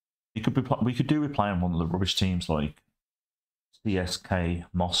 We could do with playing one of the rubbish teams like CSK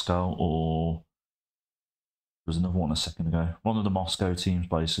Moscow, or there was another one a second ago. One of the Moscow teams,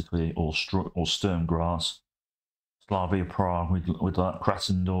 basically, or Sturm Graz, Slavia Prague with that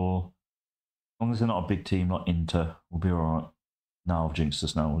Krasnodar. As long as they're not a big team like Inter, we'll be all right. Now I've jinxed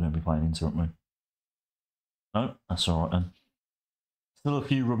us. Now we're going to be playing Inter, aren't we? No, that's all right then. Still a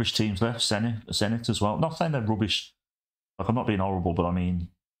few rubbish teams left. Zenit as well. Not saying they're rubbish. Like, I'm not being horrible, but I mean,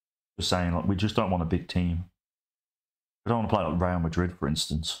 just saying, like, we just don't want a big team. We don't want to play like Real Madrid, for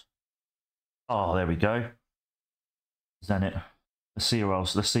instance. Oh, there we go. Zenit. Let's see who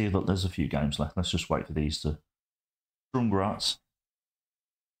else. Let's see that there's a few games left. Let's just wait for these to. Strumgratz.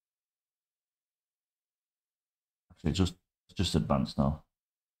 Actually, just advanced now.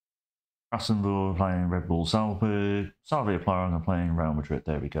 Krasnodar playing Red Bull Salzburg. Salvia playing and playing Real Madrid.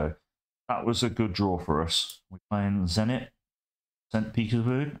 There we go. That was a good draw for us. We're playing Zenit. St.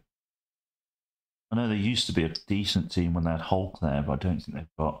 Petersburg. I know there used to be a decent team when they had Hulk there, but I don't think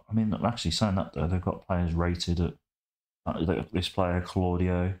they've got. I mean, actually, saying that though, they've got players rated at. They've got this player,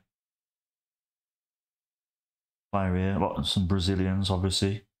 Claudio. Player here. Some Brazilians,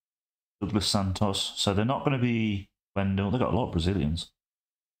 obviously. Douglas Santos. So they're not going to be Wendell. They've got a lot of Brazilians.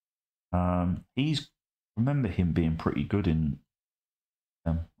 Remember him being pretty good in.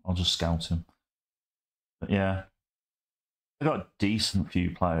 I'll just scout him. But yeah, they got a decent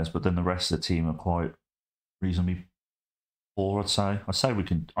few players, but then the rest of the team are quite reasonably poor. I'd say we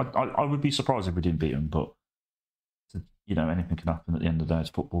can. I would be surprised if we didn't beat them, but you know, anything can happen at the end of the day. It's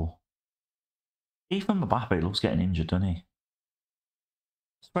football. Even Mbappe looks getting injured, doesn't he?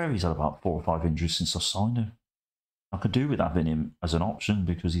 I swear he's had about 4 or 5 injuries since I signed him. I could do with having him as an option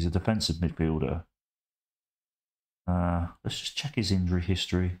because he's a defensive midfielder. Let's just check his injury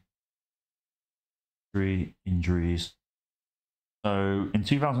history. 3 injuries. So in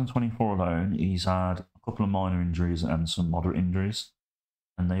 2024 alone, he's had a couple of minor injuries and some moderate injuries,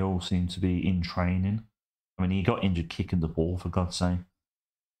 and they all seem to be in training. I mean, he got injured kicking the ball, for God's sake.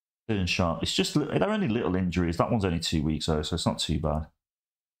 Turn sharp. It's just they're only little injuries. That one's only 2 weeks though, so it's not too bad.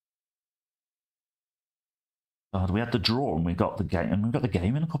 God, we had the draw and we got the game, and we got the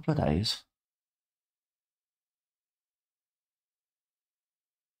game in a couple of days.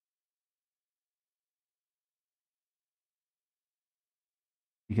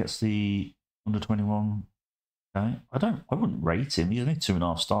 He gets the under-21. Okay, I wouldn't rate him. He's only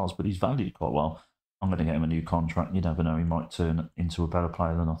 2.5 stars, but he's valued quite well. I'm going to get him a new contract. You never know, he might turn into a better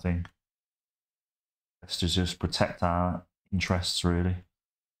player than I think. Let's just protect our interests, really.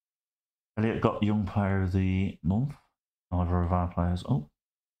 Elliot got Young Player of the Month. Neither of our players. Oh.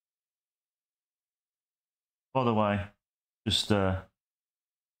 By the way, just to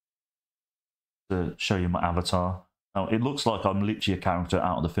show you my avatar. Now, it looks like I'm literally a character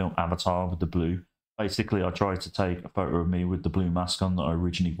out of the film Avatar with the blue. Basically, I tried to take a photo of me with the blue mask on that I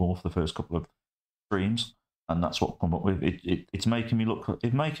originally wore for the first couple of streams, and that's what I've come up with. It's making me look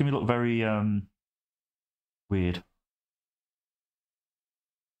very weird.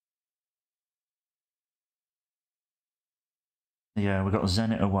 Yeah, we got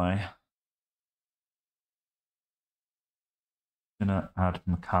Zenit away. I'm gonna add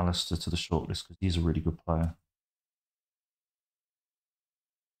McAllister to the shortlist because he's a really good player.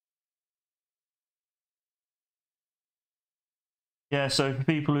 Yeah, so for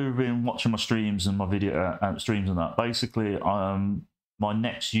people who've been watching my streams and my video streams and that, basically, my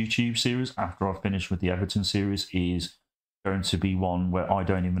next YouTube series after I've finished with the Everton series is going to be one where I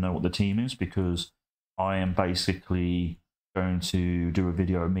don't even know what the team is, because I am basically going to do a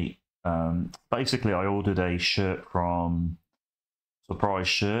video of me. Basically, I ordered a shirt from Surprise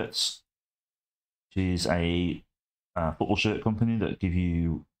Shirts, which is a football shirt company that give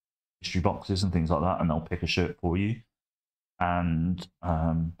you mystery boxes and things like that, and they'll pick a shirt for you. And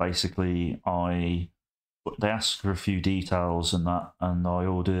basically, they asked for a few details and that, and I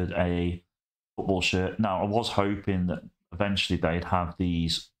ordered a football shirt. Now, I was hoping that eventually they'd have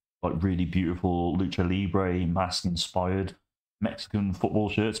these like really beautiful Lucha Libre mask inspired Mexican football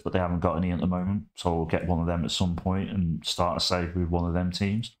shirts, but they haven't got any at the moment. So I'll get one of them at some point and start a save with one of them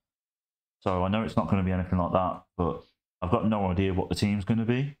teams. So I know it's not going to be anything like that, but I've got no idea what the team's going to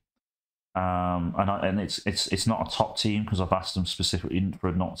be. And it's not a top team because I've asked them specifically for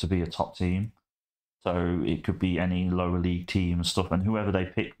it not to be a top team. So it could be any lower league team and stuff. And whoever they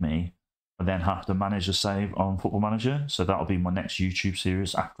pick me, I then have to manage a save on Football Manager. So that'll be my next YouTube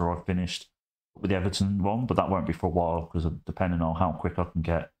series after I've finished with the Everton one. But that won't be for a while because depending on how quick I can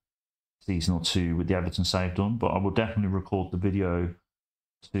get season or two with the Everton save done. But I will definitely record the video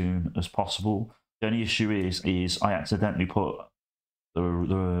as soon as possible. The only issue is I accidentally put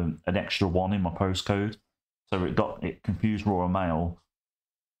an extra 1 in my postcode, so it confused Royal Mail,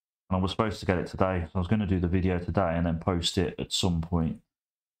 and I was supposed to get it today. So I was going to do the video today and then post it at some point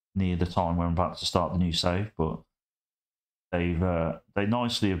near the time where I'm about to start the new save. But they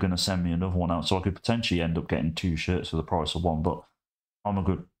nicely are going to send me another one out, so I could potentially end up getting 2 shirts for the price of 1. But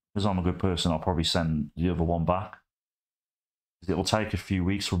because I'm a good person, I'll probably send the other one back. It'll take a few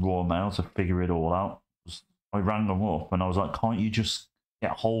weeks for Royal Mail to figure it all out. I rang them up and I was like, can't you just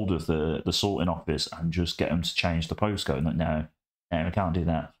get hold of the sorting office and just get them to change the postcode? And like, no, I can't do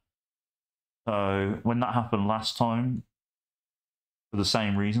that. So when that happened last time, for the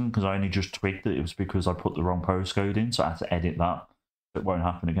same reason, because I only just tweaked it, it was because I put the wrong postcode in, so I had to edit that. It won't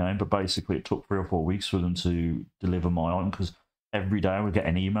happen again. But basically, it took 3 or 4 weeks for them to deliver my item, because every day I would get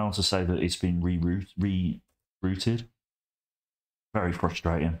an email to say that it's been rerouted. Very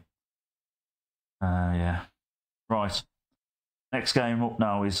frustrating. Yeah. Right. Next game up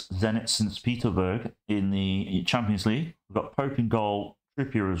now is Zenit St. Petersburg in the Champions League. We've got Pope in goal,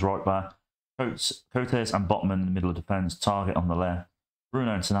 Trippier as right back, Coates and Botman in the middle of defence, Target on the left,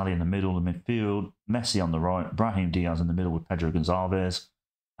 Bruno and Tonali in the middle of the midfield, Messi on the right, Brahim Diaz in the middle with Pedro Gonçalves,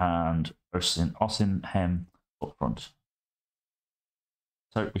 and Osimhen up front.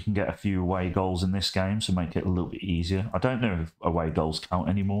 So we can get a few away goals in this game to make it a little bit easier. I don't know if away goals count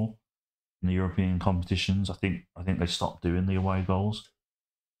anymore in the European competitions. I think they stopped doing the away goals.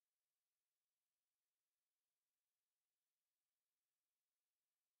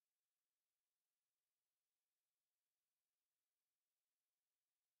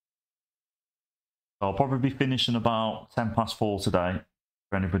 I'll probably be finishing about 4:10 today,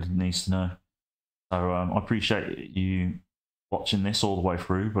 for anybody that needs to know. So I appreciate you watching this all the way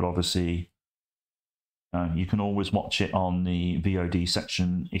through, but obviously you can always watch it on the VOD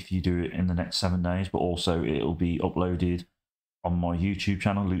section if you do it in the next 7 days, but also it'll be uploaded on my YouTube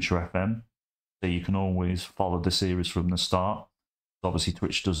channel, LuchaFM, so you can always follow the series from the start. Obviously,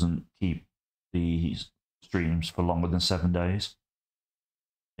 Twitch doesn't keep the streams for longer than 7 days.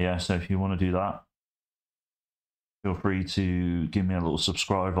 Yeah, so if you want to do that, feel free to give me a little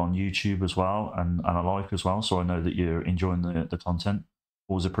subscribe on YouTube as well, and a like as well, so I know that you're enjoying the content.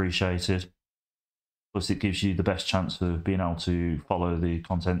 Always appreciated. Plus, it gives you the best chance of being able to follow the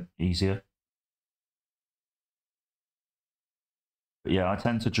content easier. But yeah, I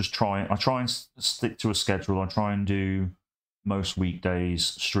tend to just try and stick to a schedule. I try and do most weekdays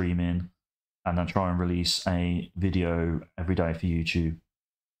streaming, and I try and release a video every day for YouTube.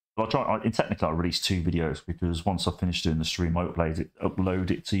 Well, technically, I'll release 2 videos, because once I've finished doing the stream, I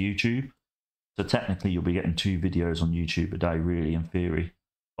upload it to YouTube. So technically, you'll be getting 2 videos on YouTube a day, really, in theory.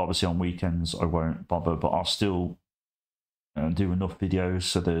 Obviously, on weekends, I won't bother, but I'll still do enough videos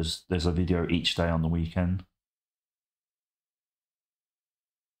so there's a video each day on the weekend.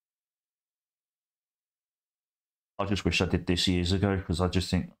 I just wish I did this years ago, because I just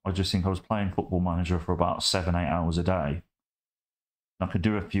think I was playing Football Manager for about 7-8 hours a day. I could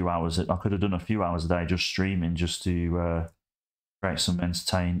do a few hours. I could have done a few hours a day just streaming, just to create some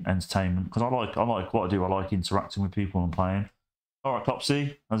entertainment. Because I like what I do. I like interacting with people and playing. All right,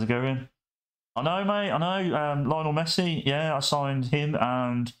 Copsy, how's it going? I know, mate. I know. Lionel Messi. Yeah, I signed him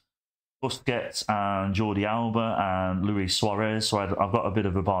and Busquets and Jordi Alba and Luis Suarez. So I've got a bit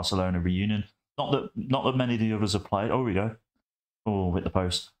of a Barcelona reunion. Not that many of the others have played. Oh, here we go. Oh, hit the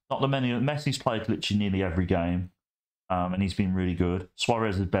post. Not that many. Messi's played literally nearly every game. And he's been really good.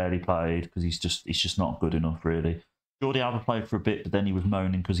 Suarez has barely played because he's just not good enough, really. Jordi Alba played for a bit, but then he was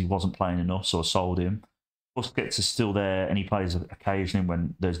moaning because he wasn't playing enough, so I sold him. Busquets is still there, and he plays occasionally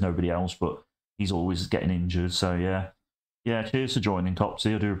when there's nobody else, but he's always getting injured. So yeah. Cheers for joining,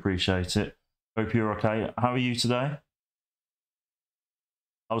 Copsy. I do appreciate it. Hope you're okay. How are you today?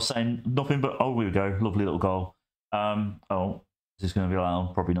 I was saying nothing but here we go. Lovely little goal. Oh, is this going to be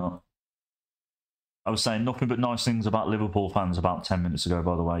loud? Probably not. I was saying nothing but nice things about Liverpool fans about 10 minutes ago,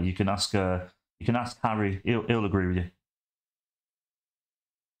 by the way. You can ask Harry. He'll agree with you.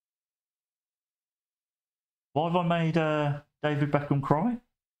 Why have I made David Beckham cry?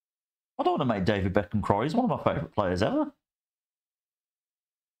 I don't want to make David Beckham cry. He's one of my favourite players ever.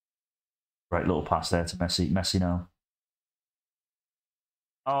 Great little pass there to Messi. Messi now.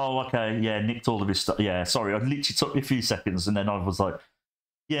 Oh, okay. Yeah, nicked all of his stuff. Yeah, sorry. I literally took me a few seconds, and then I was like,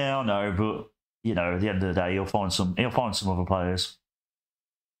 yeah, I know, but you know, at the end of the day, he'll find some other players.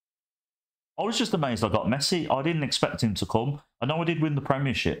 I was just amazed I got Messi. I didn't expect him to come. I know I did win the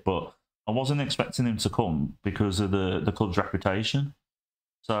Premiership, but I wasn't expecting him to come because of the club's reputation.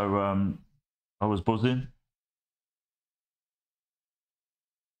 So I was buzzing.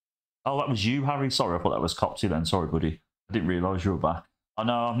 Oh, that was you, Harry. Sorry, I thought that was Copsy then. Sorry, buddy. I didn't realise you were back. I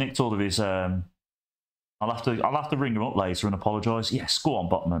know I've nicked all of his. I'll have to ring him up later and apologise. Yes, go on,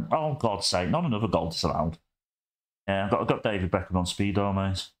 Botman. Oh, God's sake, not another goal disallowed. Yeah, I've got David Beckham on speed dial,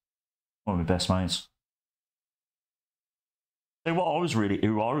 mate. One of my best mates. So who I was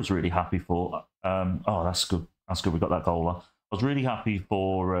really happy for. Oh, that's good. That's good. We got that goal. I was really happy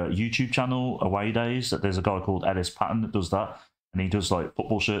for YouTube channel Away Days. That there's a guy called Ellis Patton that does that, and he does like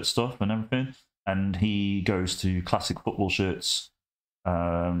football shirt stuff and everything. And he goes to Classic Football Shirts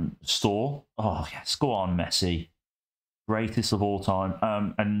store. Oh yes, go on, Messi, greatest of all time.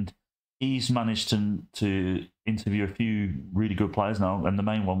 And he's managed to interview a few really good players now, and the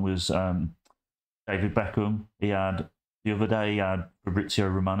main one was David Beckham. He had the other day he had Fabrizio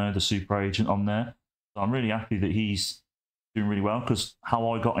Romano, the super agent, on there. So I'm really happy that he's doing really well, because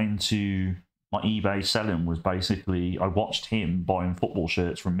how I got into my eBay selling was basically I watched him buying football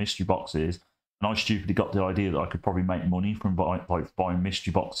shirts from mystery boxes. And I stupidly got the idea that I could probably make money from buying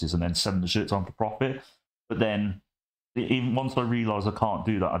mystery boxes and then selling the shirts on for profit. But then, even once I realised I can't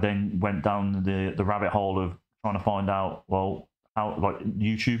do that, I then went down the rabbit hole of trying to find out, well, how like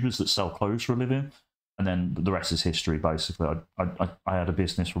YouTubers that sell clothes for a living. And then the rest is history, basically. I had a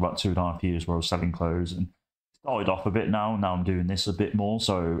business for about 2.5 years where I was selling clothes, and started off a bit now. Now I'm doing this a bit more.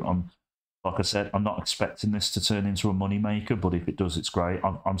 So like I said, I'm not expecting this to turn into a money maker, but if it does, it's great.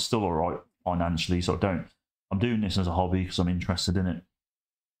 I'm still all right financially, so I'm doing this as a hobby because I'm interested in it.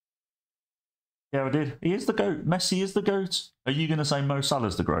 Yeah, I did. He is the GOAT. Messi is the GOAT. Are you going to say Mo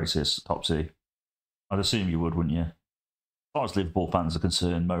Salah's the greatest, Topsy? I'd assume you would, wouldn't you? As far as Liverpool fans are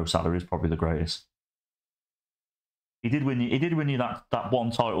concerned, Mo Salah is probably the greatest. He did win you that one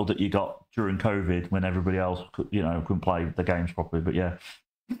title that you got during COVID when everybody else couldn't play the games properly. But yeah.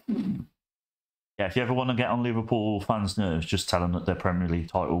 Yeah, if you ever want to get on Liverpool fans' nerves, just tell them that their Premier League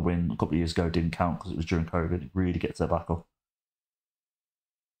title win a couple of years ago didn't count because it was during COVID. It really gets their back up.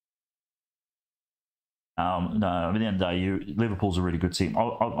 No, I mean, at the end of the day, Liverpool's a really good team.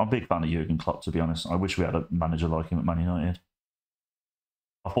 I'm a big fan of Jurgen Klopp, to be honest. I wish we had a manager like him at Man United.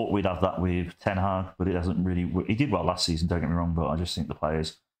 I thought we'd have that with Ten Hag, but it hasn't really. He did well last season, don't get me wrong, but I just think the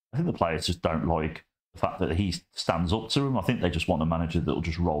players just don't like the fact that he stands up to them. I think they just want a manager that will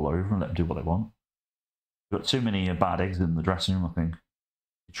just roll over and let them do what they want. We've got too many bad eggs in the dressing room, I think.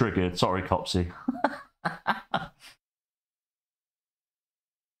 Triggered. Sorry, Copsy.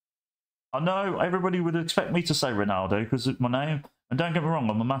 I know everybody would expect me to say Ronaldo because it's my name. And don't get me wrong,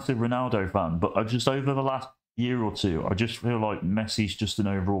 I'm a massive Ronaldo fan, but I just, over the last year or two, I just feel like Messi's just an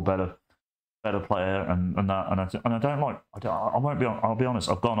overall better player, and I don't like. I'll be honest.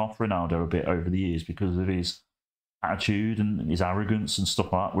 I've gone off Ronaldo a bit over the years because of his attitude and his arrogance and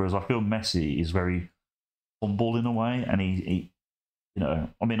stuff like that. Whereas I feel Messi is very humble in a way, and he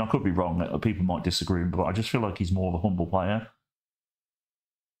I mean, I could be wrong. People might disagree, but I just feel like he's more of a humble player.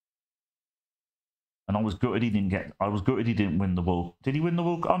 And I was gutted he didn't get. I was gutted he didn't win the World. Did he win the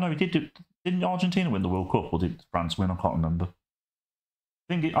World? Oh no, he did. Didn't Argentina win the World Cup, or did France win? I can't remember.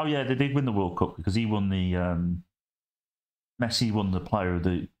 Oh yeah, they did win the World Cup because he won the. Messi won the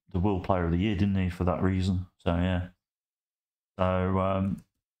World Player of the Year, didn't he? For that reason. So yeah. So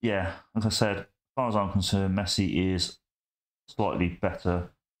yeah, as I said, as far as I'm concerned, Messi is slightly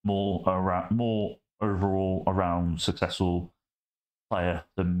better, more overall around successful player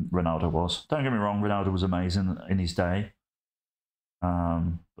than Ronaldo was. Don't get me wrong, Ronaldo was amazing in his day.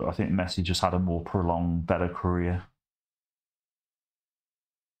 But I think Messi just had a more prolonged, better career.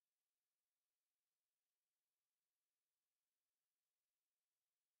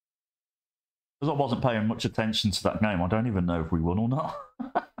 Because I wasn't paying much attention to that game, I don't even know if we won or not.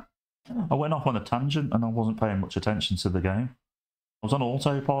 I went off on a tangent and I wasn't paying much attention to the game. I was on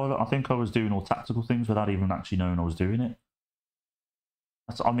autopilot. I think I was doing all tactical things without even actually knowing I was doing it.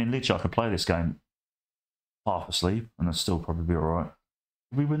 I mean, literally, I could play this game half asleep and I'd still probably be alright.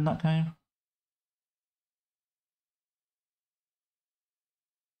 Did we win that game?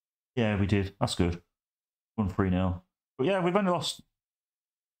 Yeah, we did. That's good. Won 3-0. But yeah, we've only lost.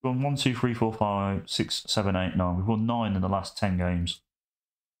 We've won 1, 2, 3, 4, 5, 6, 7, 8, 9. We've won 9 in the last 10 games.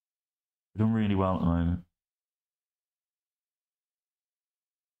 We've done really well at the moment.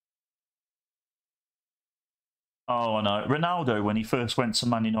 Oh, I know. Ronaldo, when he first went to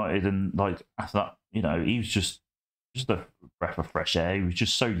Man United, and like after that, you know, he was just a breath of fresh air. He was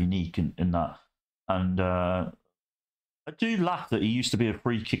just so unique in that. And I do laugh that he used to be a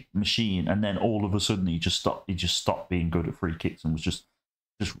free kick machine, and then all of a sudden he just stopped. He just stopped being good at free kicks and was just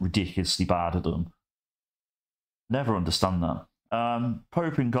ridiculously bad at them. Never understand that.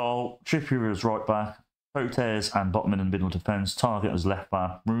 Pope in goal, Trippier as right back, Cotes and Botman in the middle defence, Target as left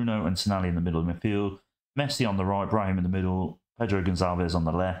back, Bruno and Tonali in the middle of midfield, Messi on the right, Brahim in the middle, Pedro Gonçalves on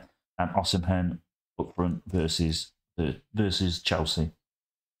the left, and Osimhen up front versus Chelsea.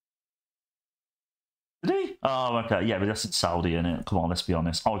 Did he? Oh, okay. Yeah, but that's in Saudi, innit? Come on, let's be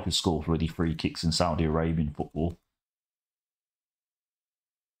honest. I could score bloody free kicks in Saudi Arabian football.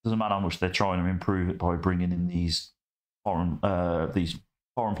 Doesn't matter how much they're trying to improve it by bringing in these foreign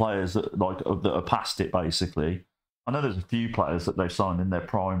players that that are past it. Basically, I know there's a few players that they've signed in their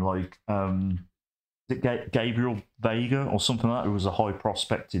prime, like is it Gabriel Veiga or something like that, who was a high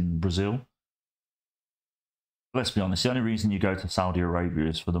prospect in Brazil. Let's be honest, the only reason you go to Saudi Arabia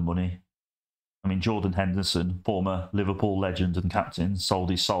is for the money. I mean, Jordan Henderson, former Liverpool legend and captain,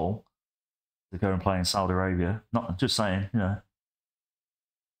 sold his soul to go and play in Saudi Arabia. Not just saying, you know.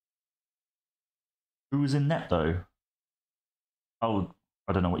 Who was in net though? Oh,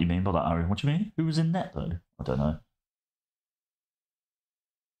 I don't know what you mean by that, Harry. What do you mean? Who was in net though? I don't know.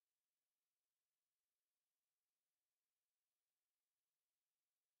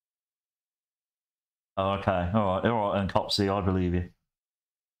 Oh, okay. All right, and Copsy, I believe you.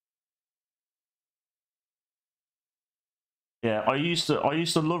 Yeah, I used to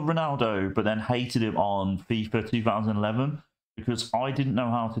love Ronaldo, but then hated him on FIFA 2011 because I didn't know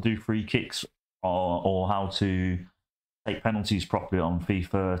how to do free kicks or how to take penalties properly on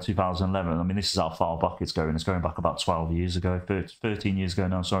FIFA 2011. I mean, this is how far back it's going. It's going back about 12 years ago, 13 years ago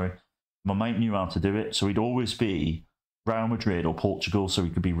now, sorry. My mate knew how to do it, so he'd always be Real Madrid or Portugal, so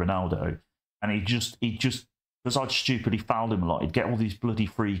he could be Ronaldo. And he just, because I'd stupidly fouled him a lot, he'd get all these bloody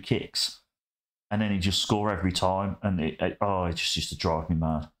free kicks, and then he'd just score every time. And it just used to drive me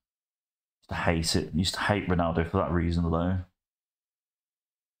mad. Used to hate it. Used to hate Ronaldo for that reason alone.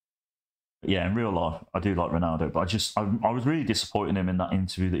 Yeah, in real life, I do like Ronaldo, but I was really disappointed in him in that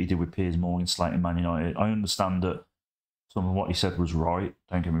interview that he did with Piers Morgan slating Man United. I understand that some of what he said was right,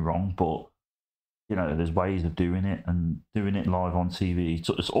 don't get me wrong, but you know, there's ways of doing it, and doing it live on TV.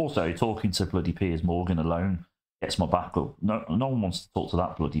 It's also talking to bloody Piers Morgan alone gets my back up. No one wants to talk to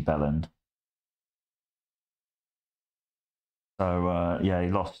that bloody bellend. So yeah,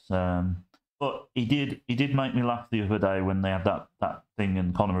 he lost. But he did make me laugh the other day when they had that thing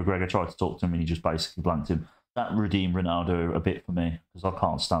and Conor McGregor tried to talk to him and he just basically blanked him. That redeemed Ronaldo a bit for me because I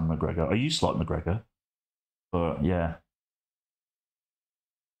can't stand McGregor. I used to like McGregor, but yeah,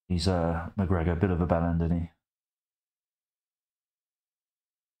 he's McGregor, a bit of a bellend, isn't he?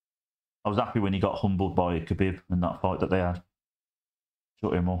 I was happy when he got humbled by Khabib in that fight that they had.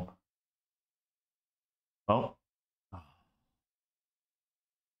 Shut him up. Oh.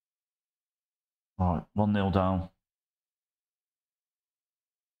 Right, 1-0 down.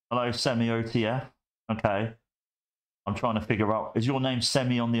 Hello, Semi OTF. Okay. I'm trying to figure out, is your name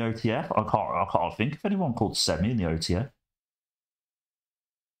Semi on the OTF? I can't think of anyone called Semi in the OTF.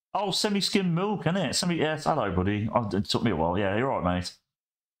 Oh, Semi Skim Milk, isn't it? Semi, yes, hello, buddy. Oh, it took me a while. Yeah, you're right, mate.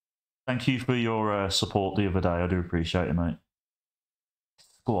 Thank you for your support the other day. I do appreciate it, mate.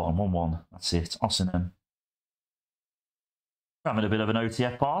 Go on, 1-1. That's it. Ossinen. We're having a bit of an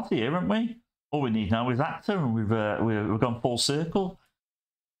OTF party here, aren't we? All we need now is actor, and we've gone full circle.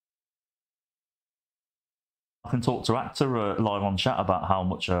 I can talk to actor live on chat about how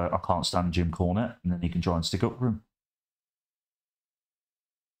much I can't stand Jim Cornette, and then he can try and stick up for him.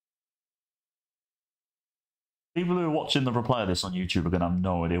 People who are watching the replay of this on YouTube are going to have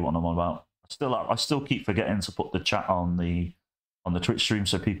no idea what I'm on about. I still keep forgetting to put the chat on the Twitch stream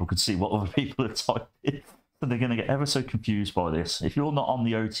so people can see what other people are typing. So they're going to get ever so confused by this. If you're not on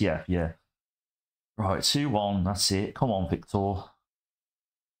the OTF, yeah. Right, 2-1, that's it. Come on, Victor.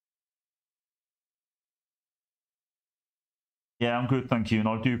 Yeah, I'm good, thank you. And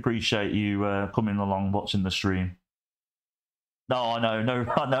I do appreciate you coming along, watching the stream. No, I know,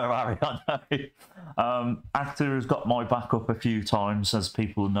 Harry, I know. Actor has got my backup a few times, as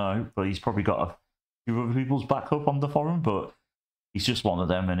people know, but he's probably got a few other people's backup on the forum, but he's just one of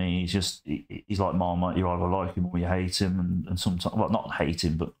them, and he's like Marmite. You either like him or you hate him, and sometimes, well, not hate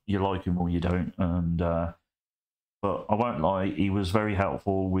him, but you like him or you don't. And but I won't lie, he was very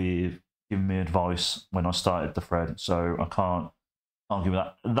helpful with giving me advice when I started the thread, so I can't argue with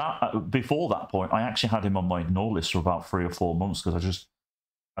that. Before that point, I actually had him on my ignore list for about 3 or 4 months because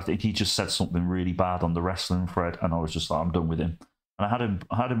I think he just said something really bad on the wrestling thread, and I was just like, I'm done with him. And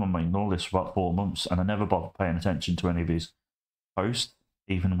I had him on my ignore list for about 4 months, and I never bothered paying attention to any of his posts,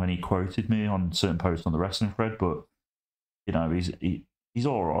 even when he quoted me on certain posts on the wrestling thread. But you know, he's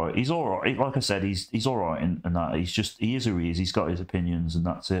all right. He's all right. Like I said, he's all right in that. He is who he is. He's got his opinions, and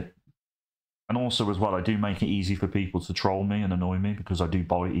that's it. And also, as well, I do make it easy for people to troll me and annoy me because I do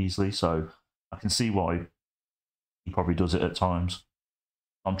bite easily. So I can see why he probably does it at times.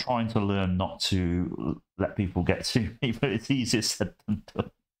 I'm trying to learn not to let people get to me, but it's easier said than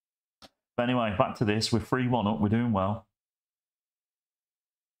done. But anyway, back to this. We're 3-1 up. We're doing well.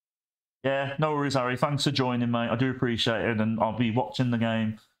 Yeah, no worries, Harry. Thanks for joining, mate. I do appreciate it, and I'll be watching the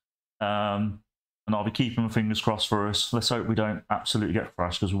game. And I'll be keeping my fingers crossed for us. Let's hope we don't absolutely get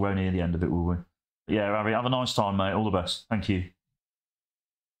thrashed because we won't hear the end of it, will we? But yeah, Harry, have a nice time, mate. All the best. Thank you.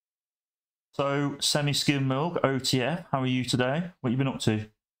 So, semi-skim milk, OTF, how are you today? What have you been up to?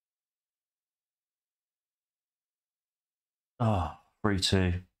 Oh,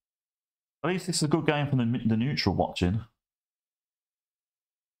 3-2. At least this is a good game for the neutral watching.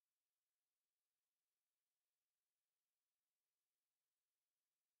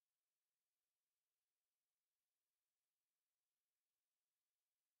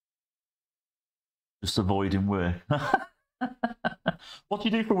 Just avoiding work. What do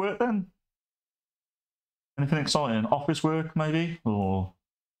you do for work then? Anything exciting? Office work, maybe? Or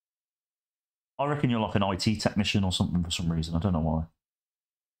I reckon you're like an IT technician or something for some reason. I don't know why.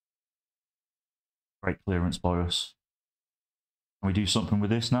 Great clearance by us. Can we do something with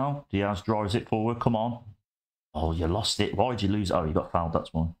this now? Diaz drives it forward. Come on. Oh, you lost it. Why did you lose? Oh, you got fouled.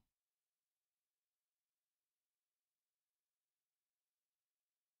 That's why.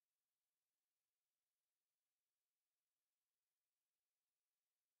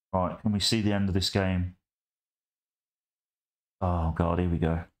 Right, can we see the end of this game? Oh, God, here we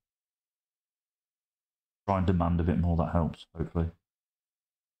go. Try and demand a bit more. That helps, hopefully.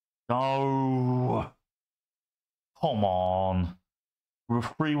 No! Come on. We're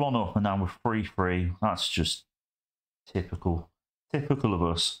 3-1 up, and now we're 3-3. That's just typical. Typical of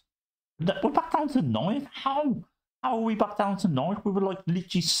us. We're back down to 9th? How? How are we back down to 9th? We were like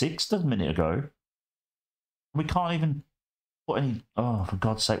literally 6th a minute ago. We can't even put any... Oh, for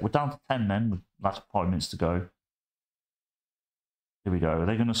God's sake. We're down to 10 men with last 5 minutes to go. Here we go. Are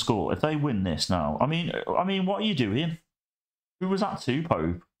they going to score? If they win this now... I mean, what are you doing? Who was that to,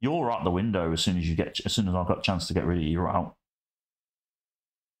 Pope? You're out the window as soon as I've got a chance to get rid of you, you're out.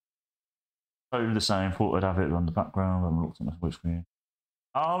 Totally the same. Thought I'd have it on the background. I haven't looked at my split screen.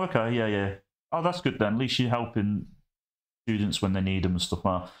 Oh, okay. Yeah. Oh, that's good then. At least you're helping students when they need them and stuff.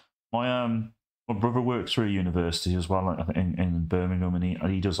 My brother works for a university as well, I think in Birmingham,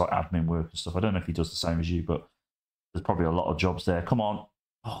 and he does like admin work and stuff. I don't know if he does the same as you, but there's probably a lot of jobs there. Come on.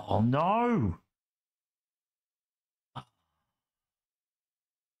 Oh, no.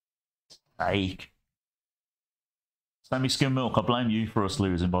 Sake. Semi-skim milk, I blame you for us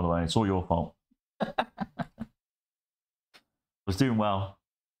losing, by the way. It's all your fault. I was doing well.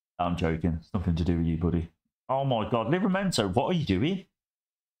 I'm joking. It's nothing to do with you, buddy. Oh my God. Livramento, what are you doing?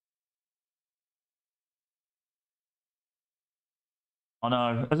 I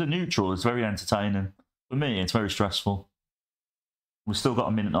know. As a neutral, it's very entertaining. For me, it's very stressful. We've still got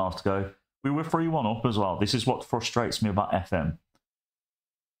a minute and a half to go. We were 3-1 up as well. This is what frustrates me about FM.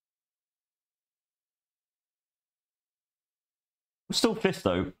 We're still fifth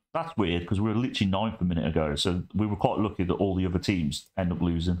though. That's weird because we were literally ninth a minute ago. So we were quite lucky that all the other teams end up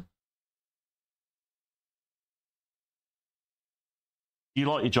losing. Do you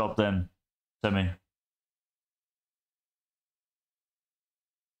like your job then, Semi?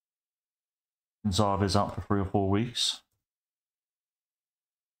 Zarva's out for 3 or 4 weeks.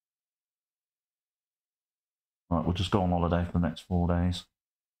 Right, we'll just go on holiday for the next 4 days.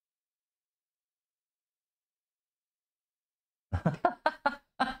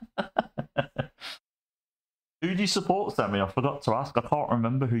 Who do you support, Sammy? I forgot to ask. I can't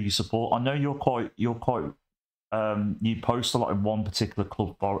remember who you support. I know you're quite you post a lot in one particular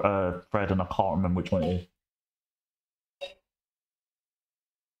club thread, and I can't remember which one it is.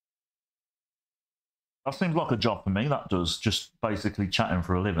 That seems like a job for me. That does, just basically chatting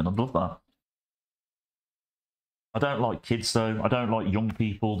for a living. I'd love that. I don't like kids though. I don't like young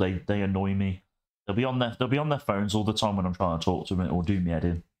people. They annoy me. They'll be on their phones all the time when I'm trying to talk to them or do me head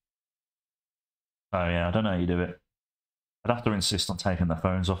in. Oh yeah, I don't know how you do it. I'd have to insist on taking their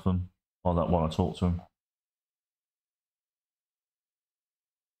phones off them while I talk to them.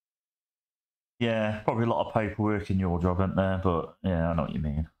 Yeah, probably a lot of paperwork in your job, isn't there? But yeah, I know what you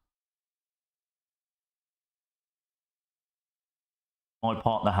mean. My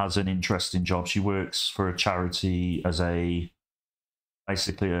partner has an interesting job. She works for a charity as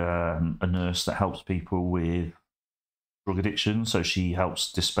basically a nurse that helps people with drug addiction. So she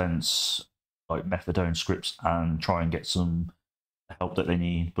helps dispense like methadone scripts and try and get some help that they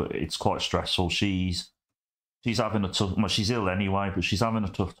need. But it's quite stressful. She's having a tough. Well, she's ill anyway, but she's having a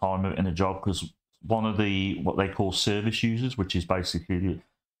tough time in a job because one of what they call service users, which is basically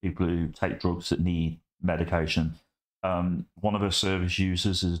people who take drugs that need medication. One of her service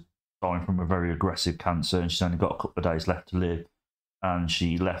users is dying from a very aggressive cancer, and she's only got a couple of days left to live. And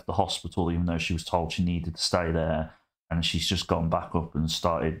she left the hospital even though she was told she needed to stay there. And she's just gone back up and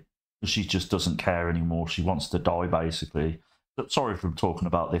started. She just doesn't care anymore. She wants to die, basically. But sorry for talking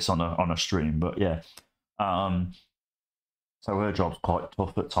about this on a stream, but yeah. So her job's quite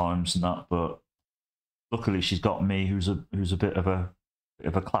tough at times and that, but luckily she's got me, who's a bit of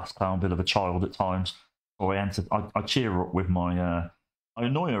a class clown, bit of a child at times. So I cheer her up with my. I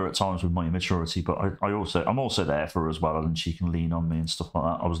annoy her at times with my immaturity, but I'm also there for her as well, and she can lean on me and stuff like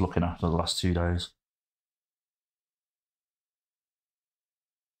that. I was looking after the last 2 days.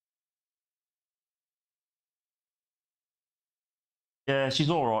 Yeah, she's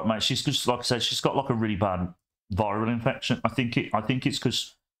all right, mate. She's just like I said, she's got like a really bad viral infection. I think it's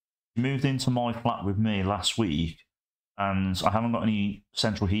because she moved into my flat with me last week, and I haven't got any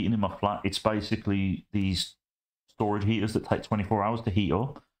central heating in my flat. It's basically these storage heaters that take 24 hours to heat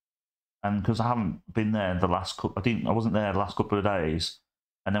up. And because I haven't been there the last couple, I wasn't there the last couple of days.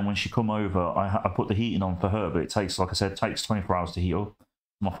 And then when she come over, I put the heating on for her, but it takes, like I said, it takes 24 hours to heat up.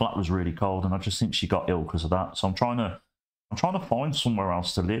 My flat was really cold, and I just think she got ill because of that. So I'm trying to find somewhere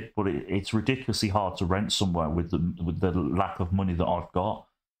else to live, but it's ridiculously hard to rent somewhere with the lack of money that I've got.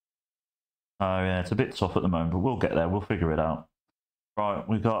 Yeah, it's a bit tough at the moment, but we'll get there. We'll figure it out. Right,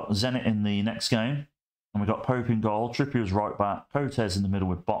 we've got Zenit in the next game. And we've got Pope in goal, Trippier's right back, Cotes in the middle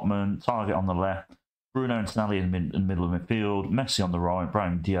with Botman, Target on the left, Bruno and Tonali in the middle of midfield, Messi on the right,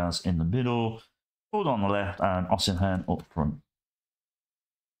 Brian Diaz in the middle, Ford on the left, and Osimhen up front.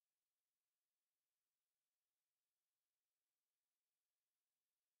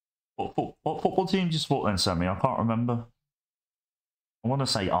 What football team do you support then, Sammy? I can't remember. I want to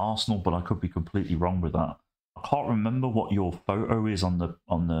say Arsenal, but I could be completely wrong with that. I can't remember what your photo is on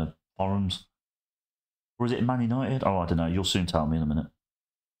the forums. Or is it Man United? Oh, I don't know. You'll soon tell me in a minute.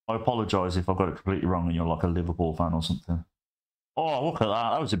 I apologise if I got it completely wrong and you're like a Liverpool fan or something. Oh, look at that.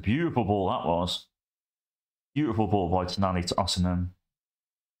 That was a beautiful ball, that was. Beautiful ball by Tonali to Osimhen.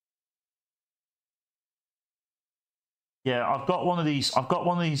 Yeah, I've got one of these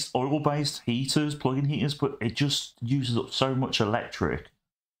oil-based heaters, plug-in heaters, but it just uses up so much electric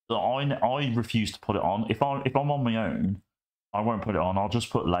that I refuse to put it on. If I'm on my own, I won't put it on. I'll just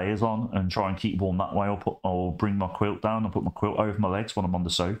put layers on and try and keep warm that way. I'll bring my quilt down and put my quilt over my legs when I'm on the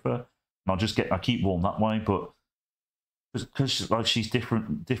sofa, and I keep warm that way. But because like she's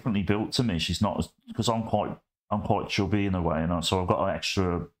differently built to me, she's not because I'm quite chubby in a way, and so I've got an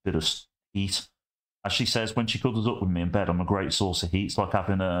extra bit of heat. As she says, when she cuddles up with me in bed, I'm a great source of heat. It's like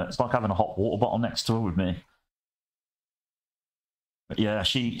having a hot water bottle next to her with me. Yeah,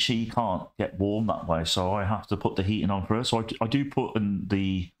 she can't get warm that way, so I have to put the heating on for her. So I do put in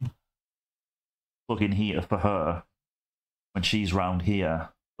the plug-in heater for her when she's round here,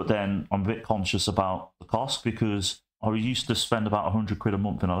 but then I'm a bit conscious about the cost because I used to spend about £100 a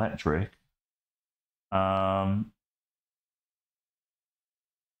month in electric.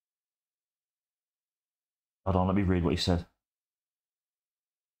 Hold on, let me read what he said.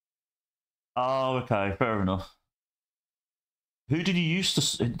 Oh, okay, fair enough. Who did you used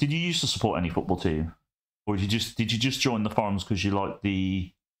to? Did you used to support any football team, or did you just join the forums because you like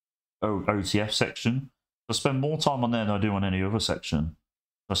the OTF section? I spend more time on there than I do on any other section.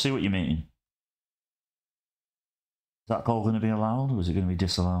 I see what you mean. Is that goal going to be allowed, or is it going to be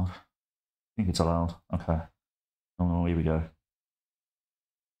disallowed? I think it's allowed. Okay. Oh, here we go.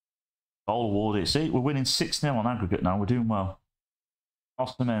 Goal awarded. See, we're winning 6-0 on aggregate now. We're doing well.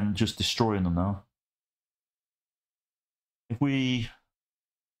 Austin men just destroying them now. If we,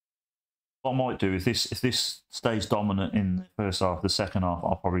 what I might do if this stays dominant in the first half, the second half,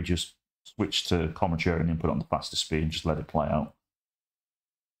 I'll probably just switch to commentary and put it on the fastest speed and just let it play out.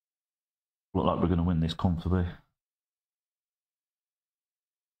 Look like we're going to win this comfortably.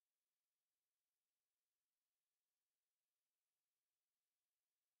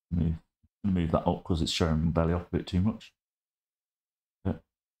 Move that up because it's showing my belly off a bit too much. Yeah.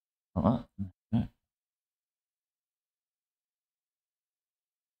 Like that. Yeah.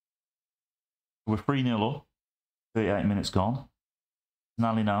 We're 3-0 up. 38 minutes gone.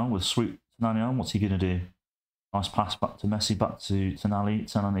 Tonali now with sweet Tonali on. What's he going to do? Nice pass back to Messi, back to Tonali.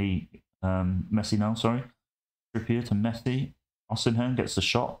 Messi now, sorry. Trippier to Messi. Osimhen gets the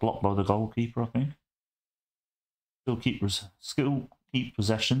shot, blocked by the goalkeeper, I think. Still keep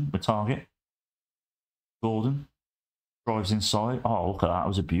possession with target. Gordon drives inside. Oh, look at that. That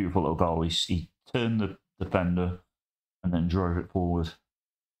was a beautiful little goal. He turned the defender and then drove it forward.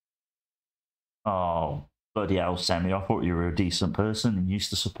 Oh, bloody hell, Sammy. I thought you were a decent person and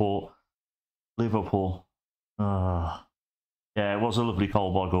used to support Liverpool. Yeah, it was a lovely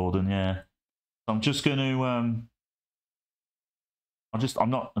goal by Gordon, yeah. I'm just going to... I'm just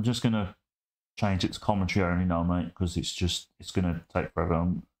going to change it to commentary only now, mate, because it's going to take forever.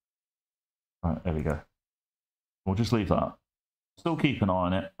 Right, there we go. We'll just leave that. Still keep an eye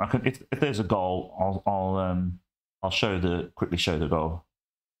on it. If there's a goal, I'll quickly show the goal.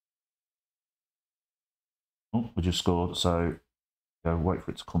 Oh, we just scored, so go wait for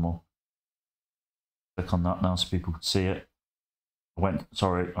it to come up. Click on that now so people can see it.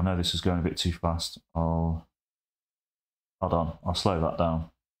 Sorry, I know this is going a bit too fast. Hold on, I'll slow that down.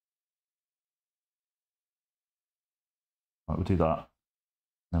 Right, we'll do that.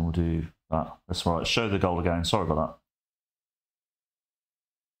 Then we'll do that. That's right. Show the goal again. Sorry about that.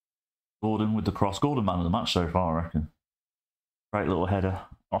 Gordon with the cross. Gordon man of the match so far, I reckon. Great little header.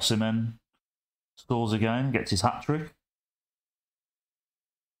 Osimhen scores again, gets his hat trick.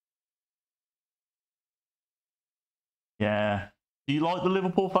 Yeah. Do you like the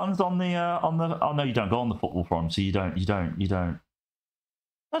Liverpool fans on the? Oh no, you don't go on the football forum, so you don't.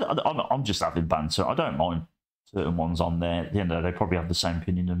 I'm just having banter. I don't mind certain ones on there. At the end of the day, they probably have the same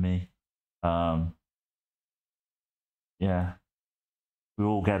opinion as me. Yeah, we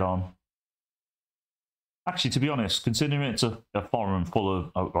all get on. Actually, to be honest, considering it's a forum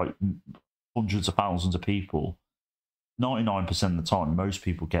full of like hundreds of thousands of people, 99% of the time, most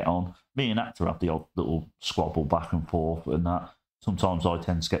people get on. Me and Actor have the odd little squabble back and forth, and that sometimes I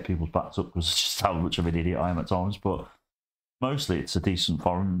tend to get people's backs up because it's just how much of an idiot I am at times. But mostly, it's a decent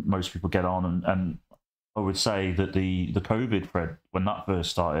forum. Most people get on, and I would say that the COVID thread, when that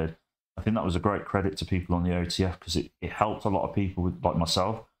first started, I think that was a great credit to people on the OTF because it helped a lot of people with, like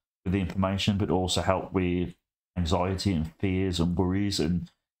myself, with the information, but also helped with anxiety and fears and worries,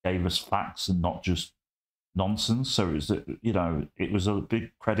 and gave us facts and not just nonsense. So it was, it was a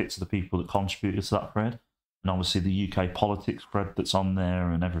big credit to the people that contributed to that thread, and obviously the UK politics thread that's on there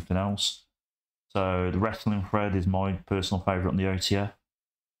and everything else. So the wrestling thread is my personal favourite on the OTF.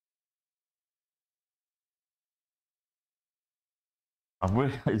 I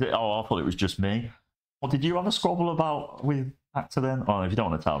thought it was just me. Well, did you have a squabble about with Actor then? Oh, if you don't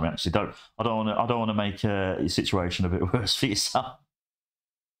want to tell me, actually, don't. I don't want to make your situation a bit worse for yourself.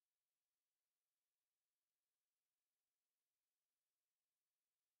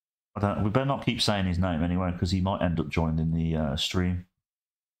 We better not keep saying his name anyway, because he might end up joining the stream.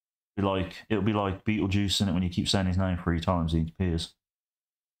 It'll be like Beetlejuice, isn't it? When you keep saying his name 3 times, he appears.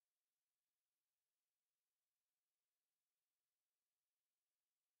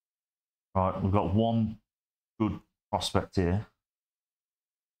 Right, we've got one good prospect here.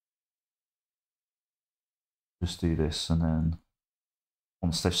 Just do this, and then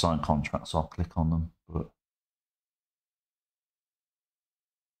once they've signed contracts, I'll click on them. But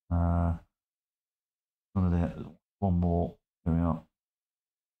one more. Here we are.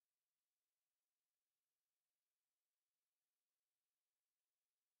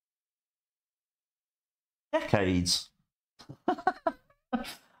 Decades.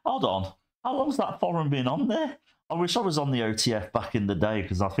 Hold on. How long's that forum been on there? I wish I was on the OTF back in the day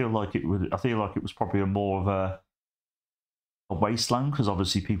because I feel like it would. I feel like it was probably more of a wasteland because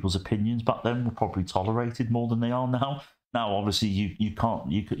obviously people's opinions back then were probably tolerated more than they are now. Now, obviously, you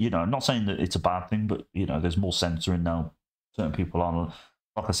can't you know. I'm not saying that it's a bad thing, but you know, there's more censoring now. Certain people are.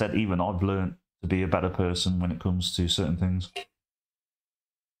 Like I said, even I've learned to be a better person when it comes to certain things.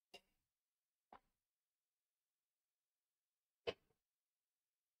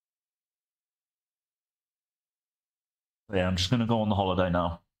 Yeah, I'm just going to go on the holiday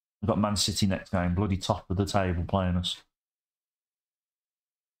now. We've got Man City next game, bloody top of the table playing us.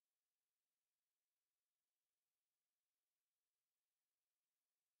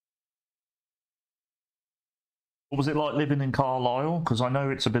 What was it like living in Carlisle? Because I know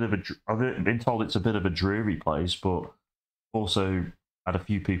it's a bit of a. I've been told it's a bit of a dreary place, but also had a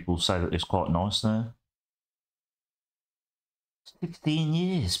few people say that it's quite nice there. 16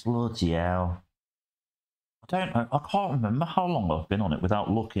 years, bloody hell. I don't know. I can't remember how long I've been on it without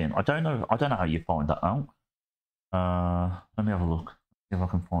looking. I don't know. I don't know how you find that out. Let me have a look. See if I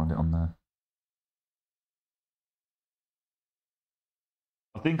can find it on there.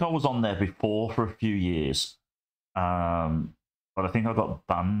 I think I was on there before for a few years. But I think I got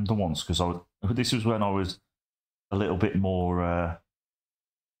banned once because I was. This was when I was a little bit more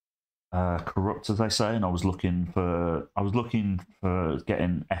corrupt, as they say, and I was looking for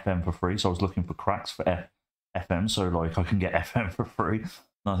getting FM for free. So I was looking for cracks for FM, so like I can get FM for free. And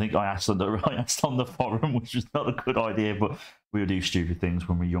I think I asked on the forum, which was not a good idea, but we would do stupid things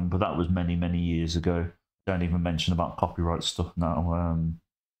when we were young. But that was many years ago. Don't even mention about copyright stuff now,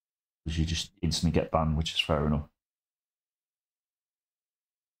 because you just instantly get banned, which is fair enough.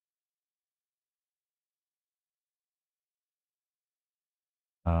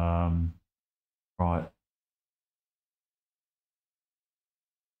 Right. Let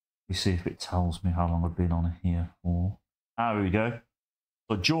me see if it tells me how long I've been on here for. Ah, here we go.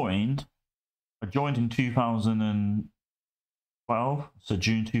 So I joined in 2012, so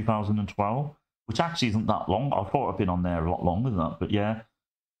June 2012, which actually isn't that long. I thought I'd been on there a lot longer than that, but yeah,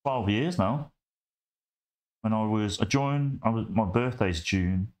 12 years now. When my birthday's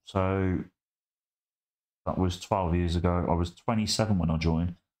June, so that was 12 years ago. I was 27 when I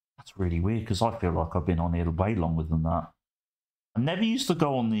joined. That's really weird because I feel like I've been on here way longer than that. I never used to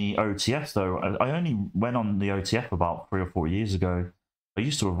go on the OTF though. I only went on the OTF about 3 or 4 years ago. I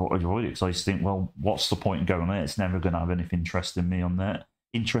used to avoid it because I used to think, well, what's the point in going there? It's never going to have anything interesting for me on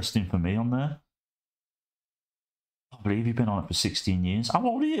there. I believe you've been on it for 16 years. How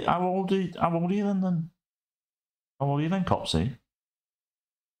old are you? How old are you then? How old are you then, Copsy?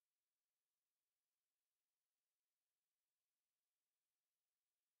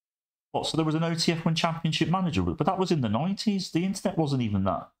 What? So there was an OTF when Championship Manager, but that was in the 90s. The internet wasn't even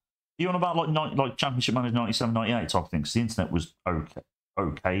that. You on about like Championship Manager 97, 98 type of thing? Because the internet was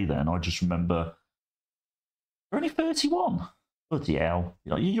okay then. I just remember you're only 31. Bloody hell!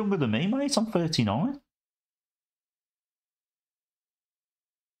 You're younger than me, mate. I'm 39.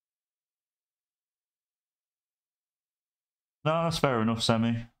 No, that's fair enough,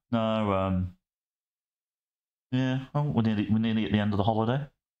 Sammy. No, yeah. Oh, we're nearly at the end of the holiday.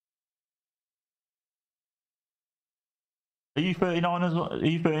 Are you 39 as well? Are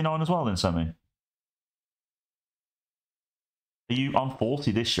you 39 as well then, Sammy? Are you? I'm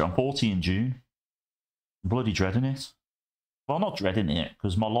 40 this year. I'm 40 in June. I'm bloody dreading it. Well, I'm not dreading it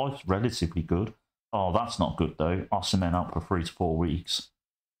because my life's relatively good. Oh, that's not good though. Osimhen out for 3 to 4 weeks.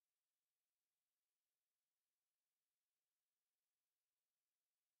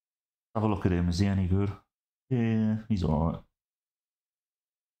 Have a look at him. Is he any good? Yeah, he's all right.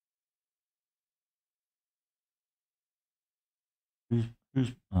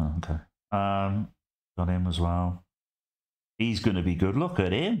 Who's? Oh, okay. Got him as well. He's going to be good. Look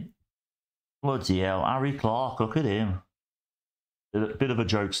at him. Bloody hell, Harry Clark. Look at him. A bit of a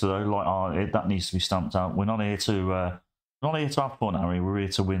jokester though. Like, oh, that needs to be stamped out. We're not here to. We're not here to have fun, Harry. We're here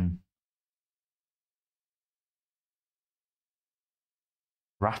to win.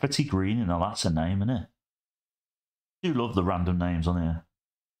 Rafferty Green, you know, that's a name, isn't it? I do love the random names on here.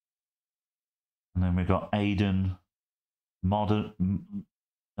 And then we've got Aiden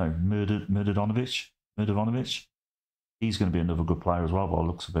Murdodonovich. He's going to be another good player as well, by the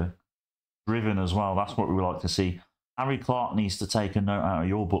looks of it. Driven as well. That's what we would like to see. Harry Clark needs to take a note out of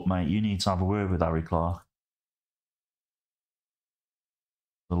your book, mate. You need to have a word with Harry Clark.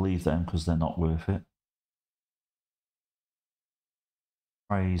 We'll leave them because they're not worth it.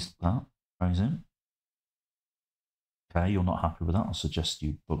 Praise that. Praise him. Okay, you're not happy with that. I suggest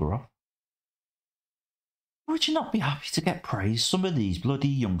you bugger off. would you not be happy to get praise? Some of these bloody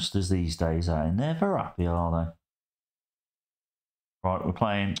youngsters these days are never happy, are they? Right, we're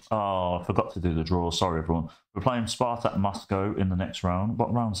playing... Oh, I forgot to do the draw. Sorry, everyone. We're playing Spartak Moscow in the next round.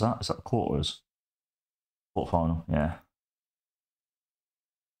 What round's that? Is that the quarters? Quarterfinal, yeah.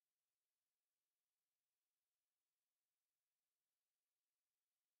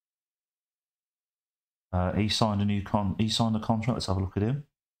 He signed a new he signed a contract. Let's have a look at him.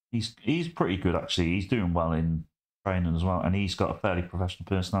 He's pretty good, actually. He's doing well in training as well, and he's got a fairly professional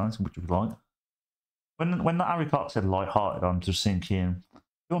personality, which we like. When that Harry Clark said light-hearted, I'm just thinking,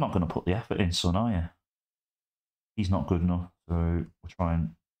 you're not going to put the effort in, son, are you? He's not good enough, so we'll try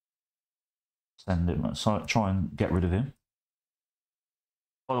and send him. So try and get rid of him.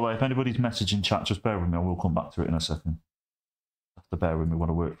 By the way, if anybody's messaging chat, just bear with me. I will come back to it in a second. Have to bear with me when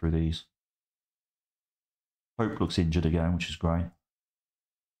I work through these. Hope looks injured again, which is great.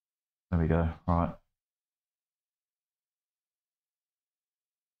 There we go. Right.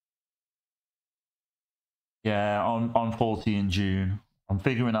 Yeah, I'm 40 in June. I'm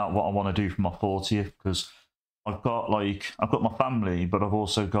figuring out what I want to do for my 40th because I've got my family, but I've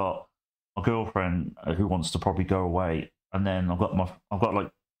also got my girlfriend who wants to probably go away, and then I've got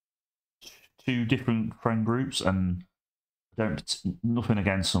like 2 different friend groups, and nothing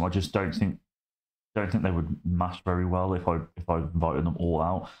against them. I just don't think they would mash very well if I invited them all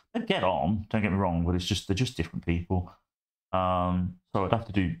out. They'd get on, don't get me wrong, but they're just different people. So I'd have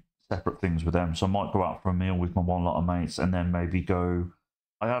to do separate things with them. So I might go out for a meal with my one lot of mates, and then maybe go.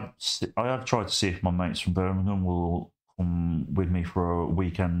 I have tried to see if my mates from Birmingham will come with me for a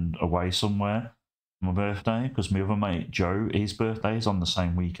weekend away somewhere for my birthday, because my other mate Joe, his birthday is on the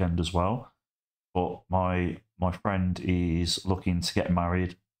same weekend as well. But my friend is looking to get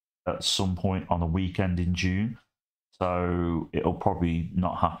married at some point on a weekend in June, so it'll probably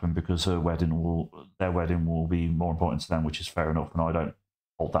not happen because their wedding will be more important to them, which is fair enough, and I don't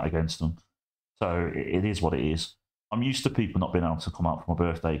hold that against them. So it is what it is. I'm used to people not being able to come out for my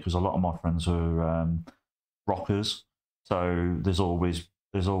birthday because a lot of my friends are rockers, so there's always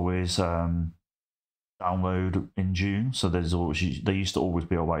download in June, so they used to always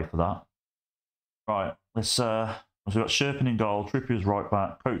be away for that. Right, let's so we've got Sherpin in goal, Trippier's right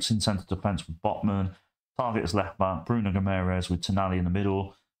back, Coates in centre defence with Botman, Target as left back, Bruno Gomes with Tonali in the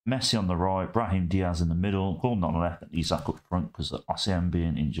middle, Messi on the right, Brahim Diaz in the middle, Gordon on the left, and Isak up front because of ACM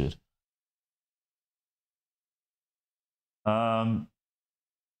being injured. So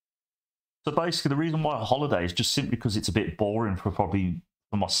basically, the reason why a holiday is just simply because it's a bit boring for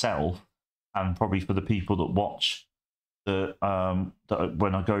myself and probably for the people that watch that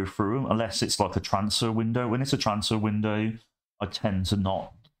when I go through them, unless it's like a transfer window. When it's a transfer window, I tend to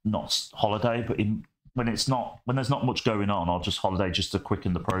not holiday, but when there's not much going on, I'll just holiday just to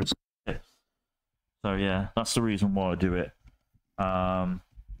quicken the process. So yeah, that's the reason why I do it.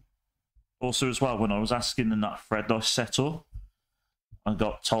 Also as well, when I was asking in that thread I set up, I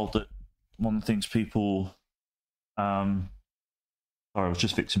got told that one of the things people sorry, I was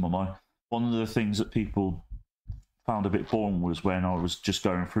just fixing my mic. One of the things that people found a bit boring was when I was just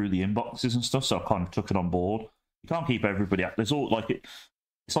going through the inboxes and stuff, so I kind of took it on board. You can't keep everybody happy. There's all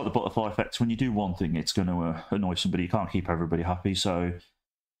it's like the butterfly effect. When you do one thing, it's going to annoy somebody. You can't keep everybody happy. So,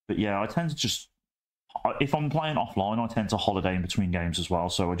 but yeah, I tend to just, if I'm playing offline, I tend to holiday in between games as well.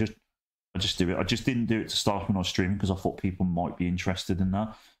 So I just do it. I just didn't do it to start when I was streaming because I thought people might be interested in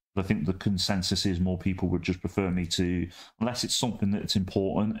that. But I think the consensus is more people would just prefer me to, unless it's something that's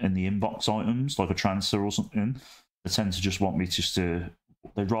important in the inbox items, like a transfer or something, they tend to just want me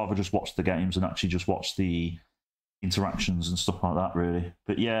they'd rather just watch the games and actually just watch the interactions and stuff like that, really.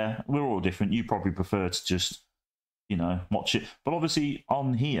 But yeah, we're all different. You probably prefer to just, watch it. But obviously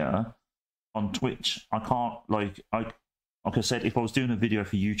on here, on Twitch, I can't, like I said, if I was doing a video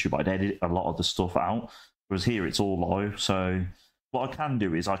for YouTube, I'd edit a lot of the stuff out. Whereas here, it's all live. So what I can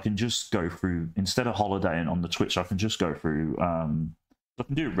do is I can just go through, instead of holidaying on the Twitch, I can just go through, I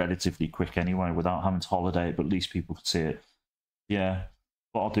can do it relatively quick anyway without having to holiday it, but at least people can see it. Yeah,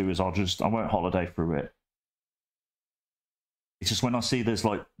 what I'll do is I won't holiday through it. It's just when I see there's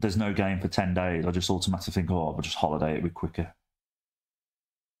no game for 10 days, I just automatically think, oh, I'll just holiday it a bit quicker.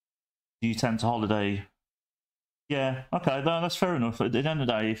 Do you tend to holiday? Yeah, okay, that's fair enough. At the end of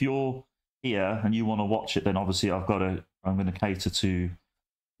the day, if you're here and you want to watch it, then obviously I'm going to cater to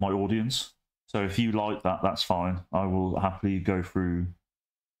my audience. So if you like that, that's fine. I will happily go through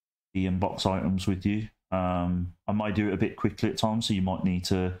the inbox items with you. I might do it a bit quickly at times, so you might need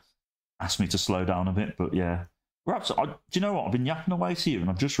to ask me to slow down a bit. But yeah, do you know what? I've been yapping away to you, and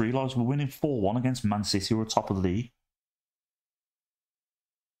I've just realised we're winning 4-1 against Man City. We're top of the league.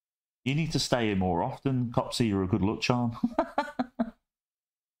 You need to stay here more often, Copsy. You're a good luck charm.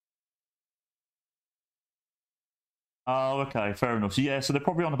 Oh, okay, fair enough. So yeah, so they're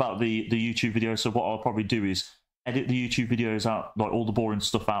probably on about the YouTube video. So what I'll probably do is edit the YouTube videos out, like all the boring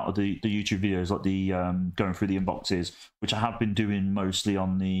stuff out of the YouTube videos, like the going through the inboxes, which I have been doing mostly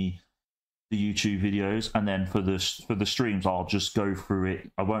on the YouTube videos, and then for the streams, I'll just go through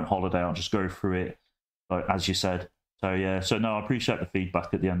it. I won't holiday. I'll just go through it, like as you said. So yeah, so no, I appreciate the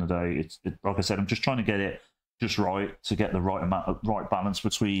feedback. At the end of the day, like I said, I'm just trying to get it just right to get the right amount, right balance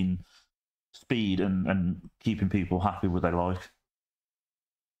between speed and keeping people happy with their life.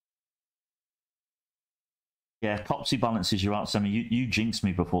 Yeah, Copsy balances you out, Sammy. You jinxed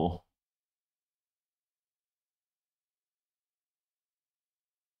me before.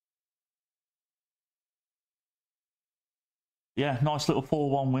 Yeah, nice little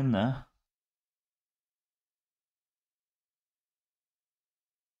 4-1 win there.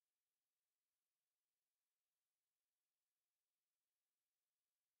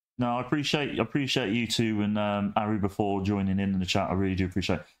 No, I appreciate you two and Ari before joining in the chat. I really do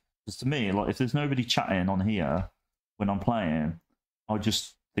appreciate it. Because to me, like if there's nobody chatting on here when I'm playing, I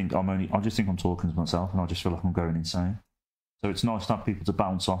just think I'm talking to myself, and I just feel like I'm going insane. So it's nice to have people to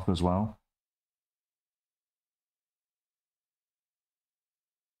bounce off as well.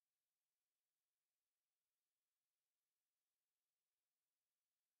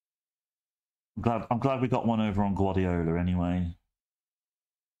 I'm glad we got one over on Guardiola anyway.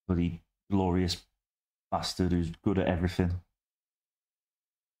 Bloody glorious bastard who's good at everything.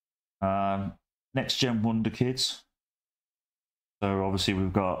 Next gen wonder kids. So obviously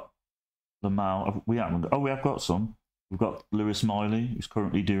we've got the Mal. We have got some. We've got Lewis Miley, who's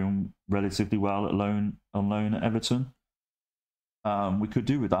currently doing relatively well on loan at Everton. We could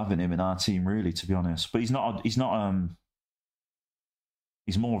do with having him in our team, really, to be honest. But he's not.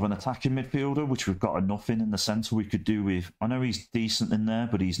 He's more of an attacking midfielder, which we've got enough in the centre. We could do with. I know he's decent in there,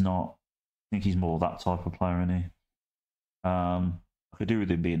 but he's not. I think he's more that type of player, isn't he? I could do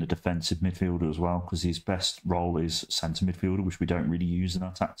with him being a defensive midfielder as well, because his best role is centre midfielder, which we don't really use in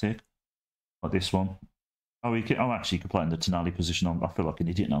our tactic, like this one. Oh, actually, he could play in the Tonali position. I feel like an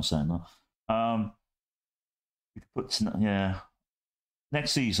idiot now saying that. We could put, yeah.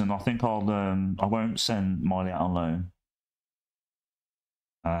 Next season, I think I won't send Miley out on loan,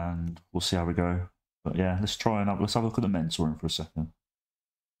 and we'll see how we go. But yeah, let's have a look at the mentoring for a second.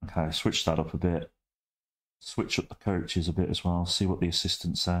 Okay, switch that up a bit. Switch up the coaches a bit as well. See what the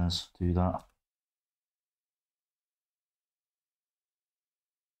assistant says. Do that.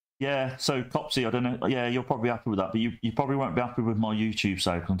 Yeah, so Copsy, I don't know. Yeah, you're probably happy with that, but you probably won't be happy with my YouTube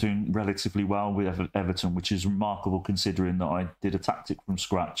sake. I'm doing relatively well with Everton, which is remarkable considering that I did a tactic from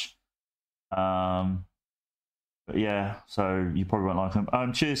scratch. But yeah, so you probably won't like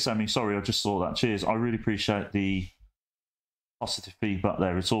them. Cheers, Sammy. Sorry, I just saw that. Cheers. I really appreciate the positive feedback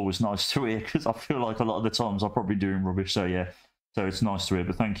there. It's always nice to hear, because I feel like a lot of the times I'm probably doing rubbish. So yeah, so it's nice to hear.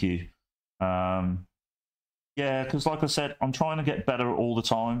 But thank you. Yeah, because like I said, I'm trying to get better all the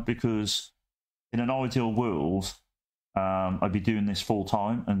time, because in an ideal world, I'd be doing this full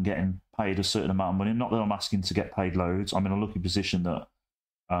time and getting paid a certain amount of money. Not that I'm asking to get paid loads. I'm in a lucky position that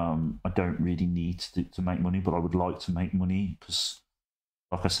I don't really need to make money, but I would like to make money because,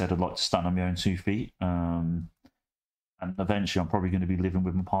 like I said, I'd like to stand on my own 2 feet. And eventually I'm probably going to be living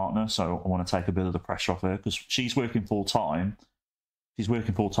with my partner, so I want to take a bit of the pressure off her, because she's working full time. She's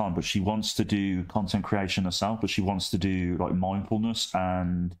working full time, but she wants to do content creation herself, but she wants to do like mindfulness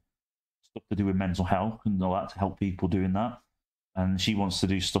and stuff to do with mental health and all that, to help people doing that. And she wants to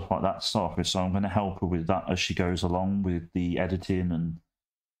do stuff like that stuff. So I'm going to help her with that as she goes along with the editing and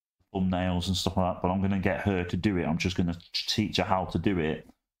thumbnails and stuff like that. But I'm going to get her to do it. I'm just going to teach her how to do it,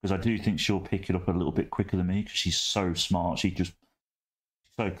 because I do think she'll pick it up a little bit quicker than me, because she's so smart. She's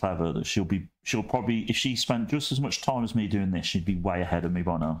so clever that she'll probably, if she spent just as much time as me doing this, she'd be way ahead of me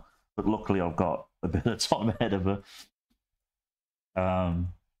by now. But luckily I've got a bit of time ahead of her.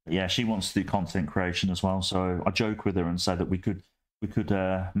 Yeah, she wants to do content creation as well, so I joke with her and say that we could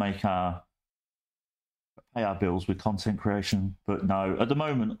make pay our bills with content creation. But no, at the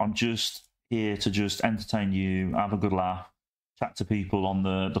moment I'm just here to just entertain you, have a good laugh, chat to people on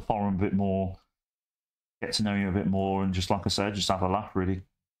the forum a bit more, get to know you a bit more, and just like I said, just have a laugh, really.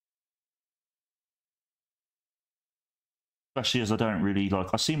 Especially as I don't really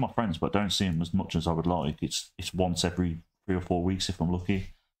I see my friends, but I don't see them as much as I would like. It's once every 3 or 4 weeks if I'm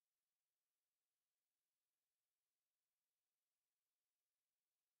lucky.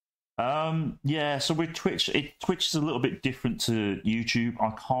 Yeah, so with Twitch, Twitch is a little bit different to YouTube.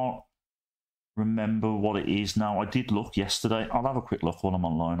 I can't remember what it is now. I did look yesterday. I'll have a quick look while I'm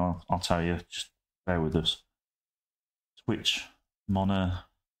online. I'll tell you. Just bear with us. Twitch monetization.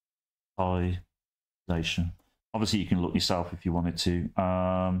 Obviously, you can look yourself if you wanted to.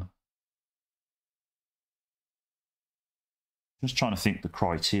 Just trying to think the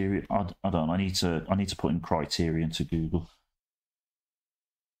criteria. I don't know. I need to put in criteria into Google.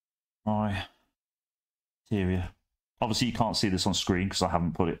 Criteria. Obviously, you can't see this on screen because I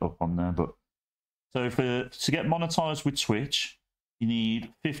haven't put it up on there. But so to get monetized with Twitch, you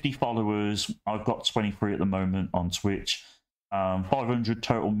need 50 followers. I've got 23 at the moment on Twitch. 500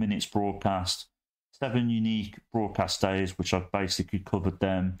 total minutes broadcast, 7 unique broadcast days, which I've basically covered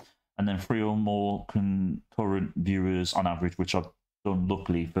them, and then 3 or more concurrent viewers on average, which I've done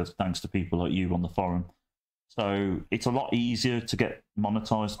luckily thanks to people like you on the forum. So it's a lot easier to get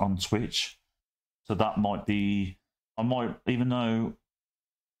monetized on Twitch. So that might be, even though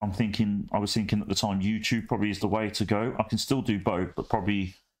I was thinking at the time YouTube probably is the way to go. I can still do both, but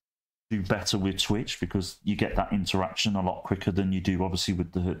probably do better with Twitch because you get that interaction a lot quicker than you do obviously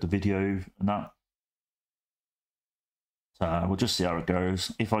with the video and that. So we'll just see how it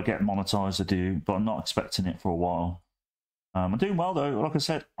goes. If I get monetized, I do, but I'm not expecting it for a while. I'm doing well though. Like I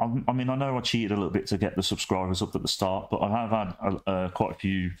said, I know I cheated a little bit to get the subscribers up at the start, but I have had quite a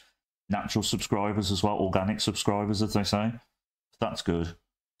few natural subscribers as well, organic subscribers as they say. So that's good.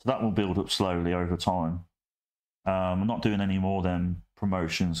 So that will build up slowly over time. I'm not doing any more than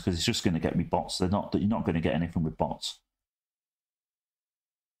promotions because it's just going to get me bots. You're not going to get anything with bots.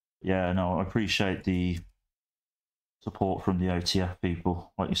 Yeah, no, I appreciate the support from the OTF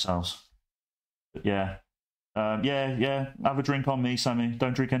people like yourselves. But yeah, yeah, have a drink on me, Sammy.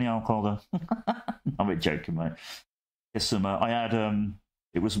 Don't drink any alcohol though. I'm a bit joking, mate. Yes, some. I had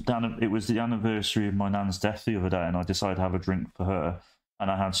it was the anniversary of my nan's death the other day, and I decided to have a drink for her,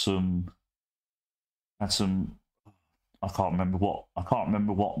 and I had some. I can't remember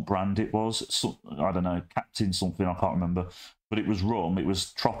what brand it was. I don't know, Captain something. I can't remember, but it was rum. It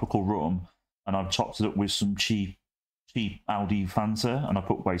was tropical rum, and I chopped it up with some cheap Aldi Fanta, and I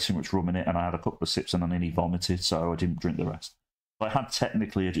put way too much rum in it, and I had a couple of sips, and I nearly vomited, so I didn't drink the rest. But I had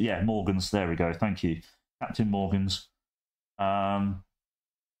technically, yeah, Morgan's. There we go. Thank you, Captain Morgan's. So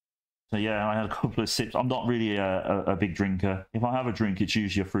yeah, I had a couple of sips. I'm not really a big drinker. If I have a drink, it's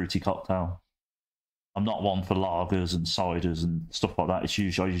usually a fruity cocktail. I'm not one for lagers and ciders and stuff like that. I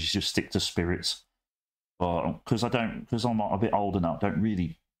usually just stick to spirits. But because I'm a bit older now,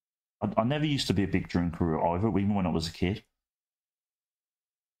 I never used to be a big drinker either, even when I was a kid.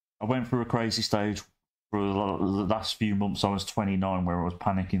 I went through a crazy stage for the last few months. I was 29, where I was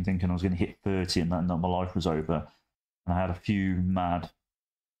panicking, thinking I was going to hit 30 and then my life was over. And I had a few mad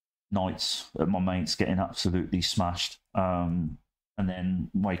nights at my mates getting absolutely smashed. And then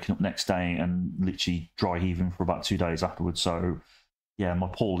waking up next day and literally dry heaving for about 2 days afterwards. So, yeah, my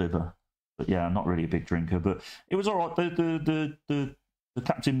poor liver. But yeah, I'm not really a big drinker. But it was all right. The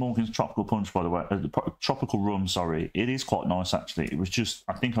Captain Morgan's Tropical Punch, by the way, Tropical Rum, sorry, it is quite nice actually. It was just,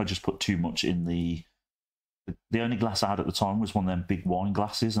 I think I just put too much in the only glass I had at the time was one of them big wine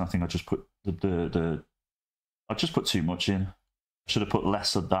glasses, and I think I just put I just put too much in. I should have put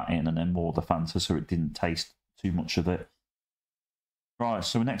less of that in and then more of the Fanta so it didn't taste too much of it. Right,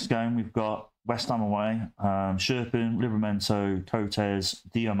 so next game we've got West Ham away, Sherpin, Livramento, Cotes,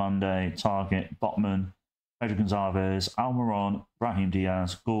 Diamande, Target, Botman, Pedro Gonzalez, Almiron, Brahim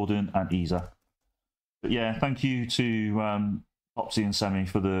Diaz, Gordon, and Isa. But yeah, thank you to Popsy and Semi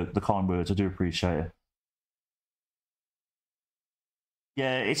for the kind words. I do appreciate it.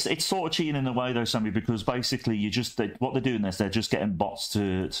 Yeah, it's sort of cheating in a way though, Sammy, because basically what they're doing is they're just getting bots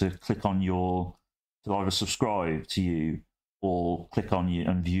to click on to either subscribe to you or click on you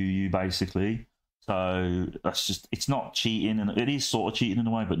and view you basically. So it's not cheating, and it is sort of cheating in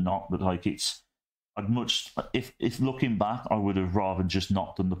a way, but not. But like if looking back, I would have rather just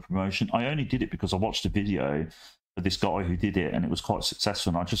not done the promotion. I only did it because I watched a video of this guy who did it, and it was quite successful.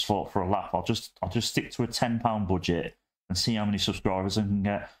 And I just thought, for a laugh, I'll just stick to a £10 budget and see how many subscribers I can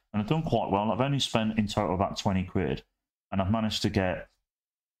get. And I've done quite well. I've only spent in total about 20 quid, and I've managed to get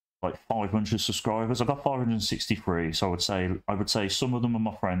like 500 subscribers. I got 563, so I would say some of them are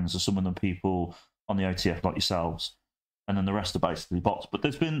my friends, and some of them people on the OTF like yourselves, and then the rest are basically bots. But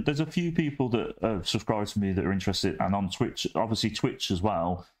there's a few people that have subscribed to me that are interested, and on Twitch, obviously Twitch as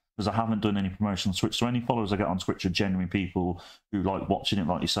well, because I haven't done any promotion on Twitch. So any followers I get on Twitch are genuine people who like watching it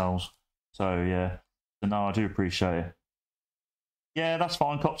like yourselves. So yeah, so no, I do appreciate it. Yeah, that's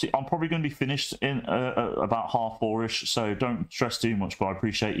fine, Copsy. I'm probably going to be finished in about 4:30ish, so don't stress too much, but I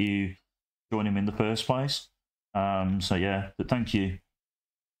appreciate you joining me in the first place. So yeah, but thank you.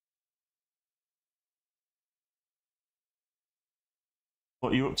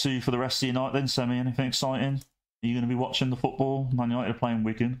 What are you up to for the rest of your night then, Semi? Anything exciting? Are you going to be watching the football? Man United are playing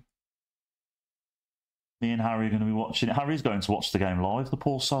Wigan. Me and Harry are going to be watching it. Harry's going to watch the game live. The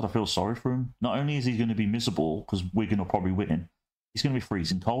poor sod, I feel sorry for him. Not only is he going to be miserable because Wigan will probably win, he's going to be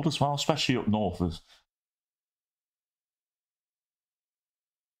freezing cold as well, especially up north. As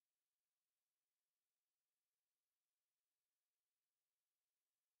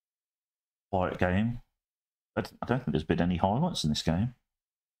quiet game. I don't think there's been any highlights in this game.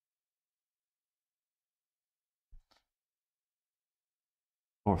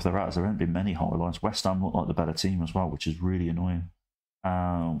 Or if there haven't been many highlights. West Ham look like the better team as well, which is really annoying.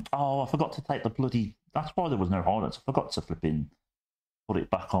 Oh, I forgot to take the bloody... That's why there was no highlights. I forgot to flip in, put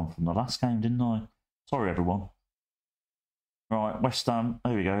it back on from the last game, didn't I? Sorry, everyone. Right, West Ham.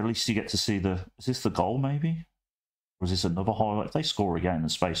 There we go. At least you get to see the... Is this the goal, maybe? Or is this another highlight? If they score again in the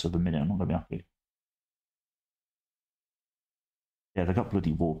space of a minute, I'm not going to be happy. Yeah, they got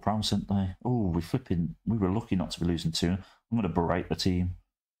bloody Ward-Prowse, didn't they? Oh, we were lucky not to be losing 2. I'm going to berate the team.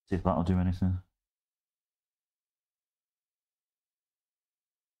 See if that'll do anything.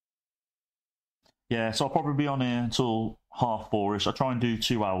 Yeah, so I'll probably be on here until 4:30ish. I try and do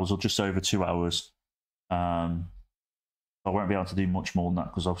 2 hours or just over 2 hours. I won't be able to do much more than that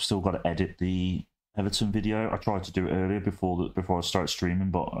because I've still got to edit the Everton video. I tried to do it earlier before I started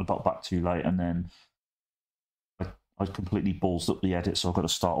streaming, but I got back too late and then I completely ballsed up the edit, so I've got to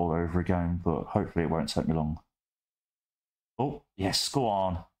start all over again, but hopefully it won't take me long. Oh, yes, go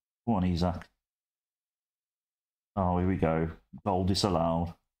on. Go on, Isaac. Oh, here we go. Goal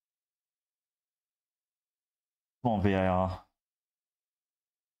disallowed. Come on, VAR.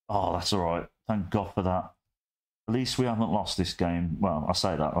 Oh, that's all right. Thank God for that. At least we haven't lost this game. Well, I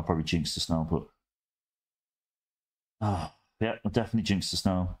say that. I'll probably jinx us now, but... Oh, yeah, I definitely jinxed us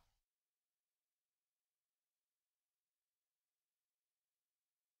now.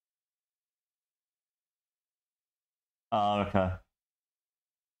 Oh, okay.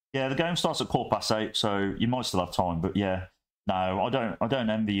 Yeah, the game starts at 8:15, so you might still have time. But yeah, no, I don't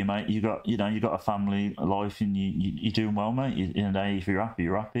envy you, mate. You got a family, a life, and you're doing well, mate. In a day, if you're happy,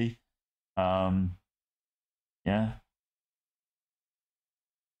 you're happy. Yeah.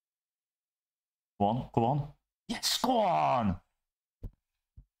 Go on. Yes, go on.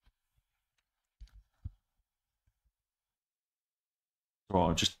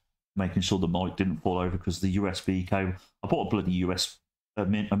 Right, just making sure the mic didn't fall over because the USB cable. I bought a bloody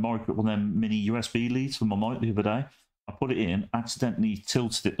mini USB leads for my mic the other day. I put it in, accidentally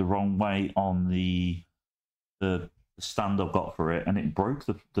tilted it the wrong way on the stand I've got for it, and it broke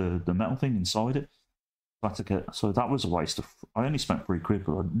the metal thing inside it. So that was a waste of... I only spent £3,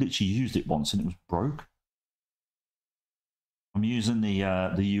 but I literally used it once and it was broke. I'm using the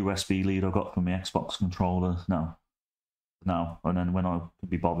USB lead I got from my Xbox controller now. And then when I can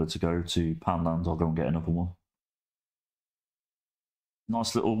be bothered to go to Poundland, I'll go and get another one.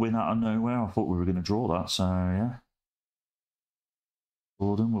 Nice little win out of nowhere. I thought we were going to draw that, so yeah.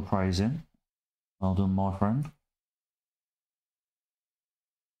 Gordon, we'll praise him. Well done, my friend.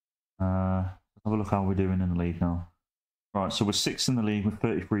 Have a look how we're doing in the league now. Right, so we're 6th in the league with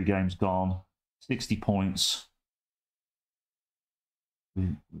 33 games gone, 60 points.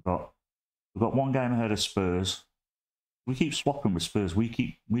 We've got 1 game ahead of Spurs. We keep swapping with Spurs. We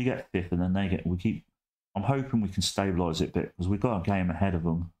get 5th, and then they get. I'm hoping we can stabilise it a bit because we've got a game ahead of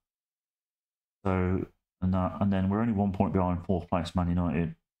them. So and then we're only 1 point behind 4th place Man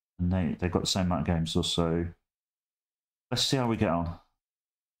United, and they've got the same amount of games as us. So let's see how we get on.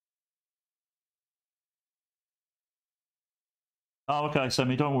 Oh, okay,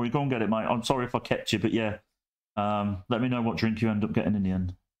 Sammy, don't worry, go and get it, mate. I'm sorry if I kept you, but yeah, let me know what drink you end up getting in the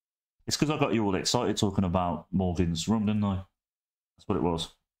end. It's because I got you all excited talking about Morgan's rum, didn't I? That's what it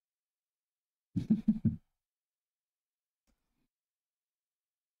was.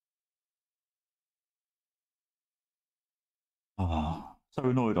 Oh, so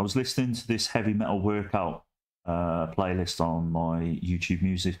annoyed. I was listening to this heavy metal workout playlist on my YouTube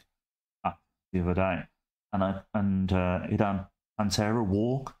Music app the other day, and it had Pantera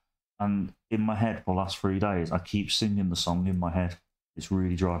Walk, and in my head for the last 3 days, I keep singing the song in my head. It's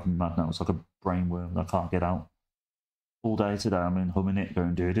really driving me mad now. It's like a brain worm that I can't get out. All day today, I'm in humming it,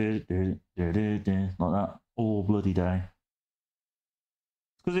 going do do do do do do like that all bloody day.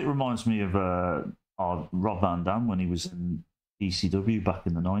 Because it reminds me of Rob Van Dam when he was in ECW back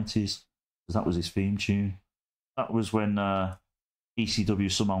in the 90s. Because that was his theme tune. That was when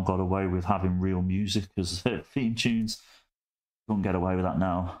ECW somehow got away with having real music as their theme tunes. Couldn't get away with that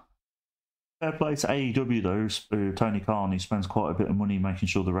now. Fair play to AEW though. Tony Khan, he spends quite a bit of money making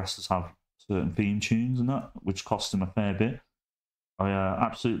sure the wrestlers have certain theme tunes and that, which cost him a fair bit. I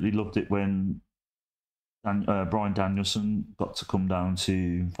absolutely loved it when Brian Danielson got to come down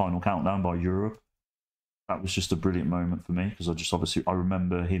to Final Countdown by Europe. That was just a brilliant moment for me because I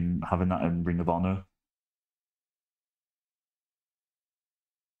remember him having that in Ring of Honor.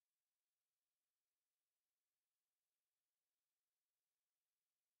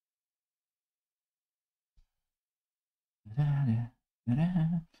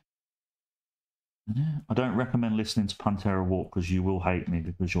 I don't recommend listening to Pantera Walk because you will hate me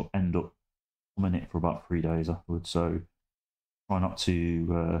because you'll end up humming it for about 3 days afterwards. So try not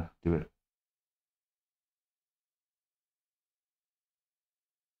to do it.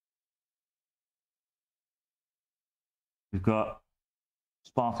 We've got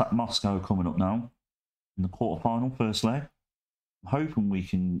Spartak Moscow coming up now in the quarterfinal, first leg. I'm hoping we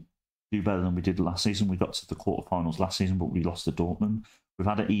can do better than we did last season. We got to the quarterfinals last season, but we lost to Dortmund. We've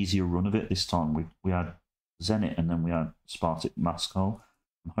had an easier run of it this time. We had Zenit and then we had Spartak Moscow.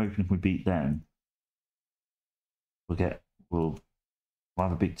 I'm hoping if we beat them, we'll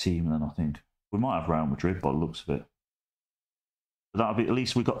have a big team. And then I think we might have Real Madrid by the looks of it. But that'll be, at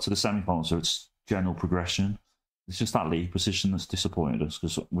least we got to the semi-final, so it's general progression. It's just that league position that's disappointed us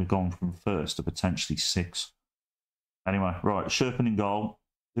because we've gone from first to potentially sixth. Anyway, right, Sherpen in goal.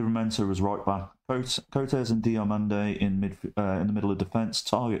 Livramento was right back. Cotes and Diomande in the middle of defence.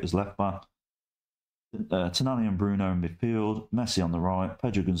 Target as left back. Tonali and Bruno in midfield. Messi on the right.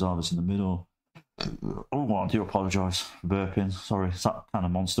 Pedro Gonzalez in the middle. Oh, I do apologise for burping. Sorry, it's that kind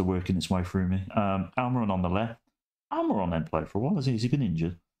of monster working its way through me. Almiron on the left. Almiron then played for a while. Has he been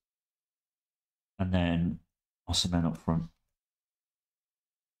injured? And then Osimhen up front.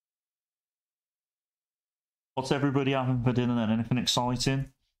 What's everybody having for dinner then? Anything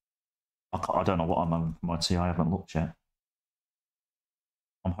exciting? I don't know what I'm having for my tea. I haven't looked yet.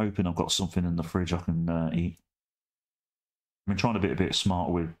 I'm hoping I've got something in the fridge I can eat. I've been trying to be a bit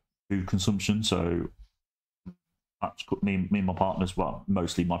smarter with food consumption, so me and my partner's, well,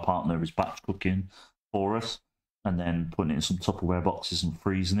 mostly my partner is batch cooking for us, and then putting it in some Tupperware boxes and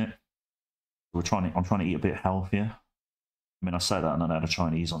freezing it. I'm trying to eat a bit healthier. I mean, I say that, and then I had a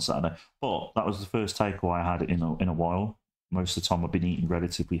Chinese on Saturday, but that was the first takeaway I had in a while. Most of the time, I've been eating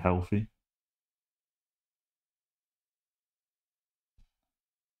relatively healthy.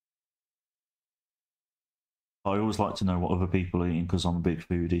 I always like to know what other people are eating because I'm a big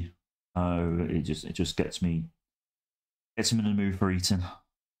foodie. It just gets me in the mood for eating.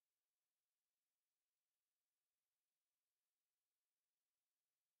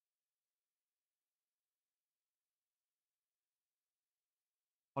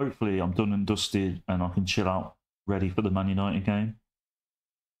 Hopefully, I'm done and dusted, and I can chill out, ready for the Man United game.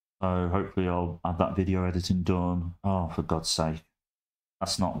 So hopefully, I'll have that video editing done. Oh, for God's sake,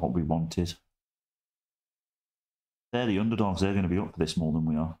 that's not what we wanted. They're the underdogs. They're going to be up for this more than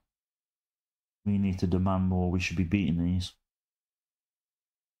we are. We need to demand more. We should be beating these.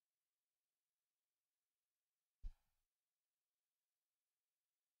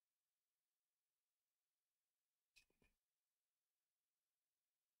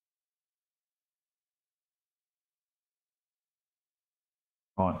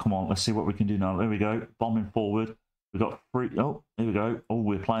 Right, come on. Let's see what we can do now. There we go. Bombing forward. We've got three. Oh, here we go. Oh,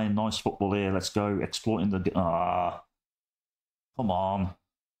 we're playing nice football here. Let's go. Exploiting the... come on.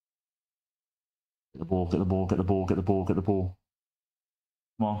 Get the ball, get the ball, get the ball, get the ball, get the ball.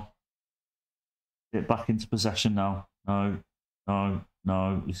 Come on. Get back into possession now. No, no,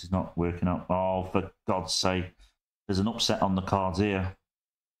 no. This is not working out. Oh, for God's sake. There's an upset on the cards here.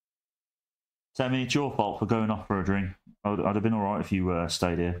 Sammy, it's your fault for going off for a drink. I'd have been all right if you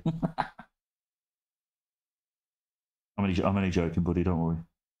stayed here. I'm only joking, buddy. Don't worry.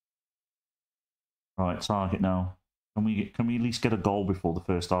 Right, target now. Can we at least get a goal before the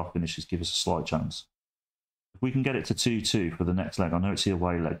first half finishes? Give us a slight chance. If we can get it to 2-2 for the next leg, I know it's the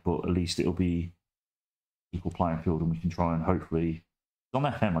away leg, but at least it'll be equal playing field, and we can try and hopefully. On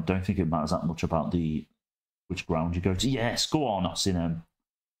FM, I don't think it matters that much about which ground you go to. Yes, go on, that's in them.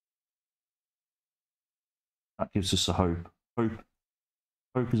 That gives us a hope.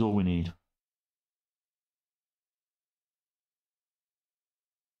 Hope is all we need.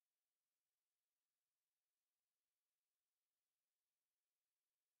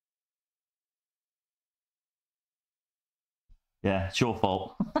 Yeah, it's your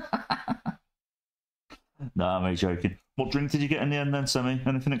fault. No, I'm only joking. What drink did you get in the end then, Semi?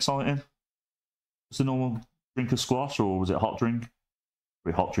 Anything exciting? Was it a normal drink of squash, or was it a hot drink?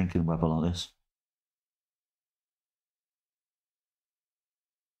 Very hot drink in weather like this.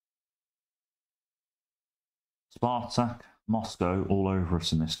 Spartak, Moscow, all over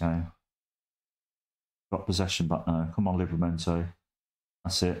us in this game. Got possession back now. Come on, Livramento.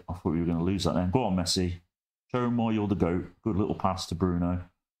 That's it. I thought we were going to lose that then. Go on, Messi. Show him why you're the GOAT. Good little pass to Bruno.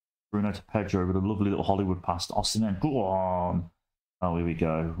 Bruno to Pedro with a lovely little Hollywood pass to Austin. Then go on. Oh, here we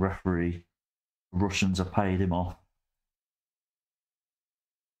go. Referee. The Russians have paid him off.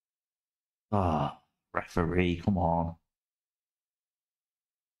 Ah, referee. Come on.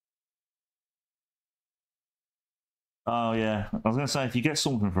 Oh, yeah. I was going to say, if you get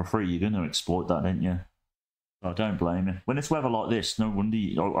something for free, you're going to exploit that, aren't you? I don't blame you. When it's weather like this, no wonder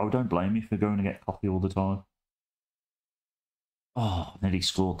I don't blame you for going to get coffee all the time. Oh, nearly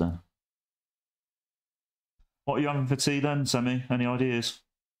scored then. What are you having for tea then, Semi? Any ideas?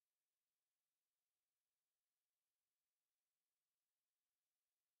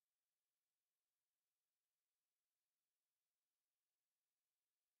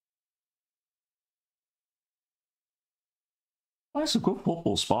 That's a good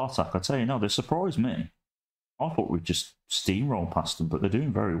football, Spartak. I tell you now, they surprised me. I thought we'd just steamroll past them, but they're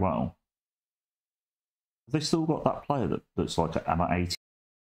doing very well. Have they still got that player that's like an 80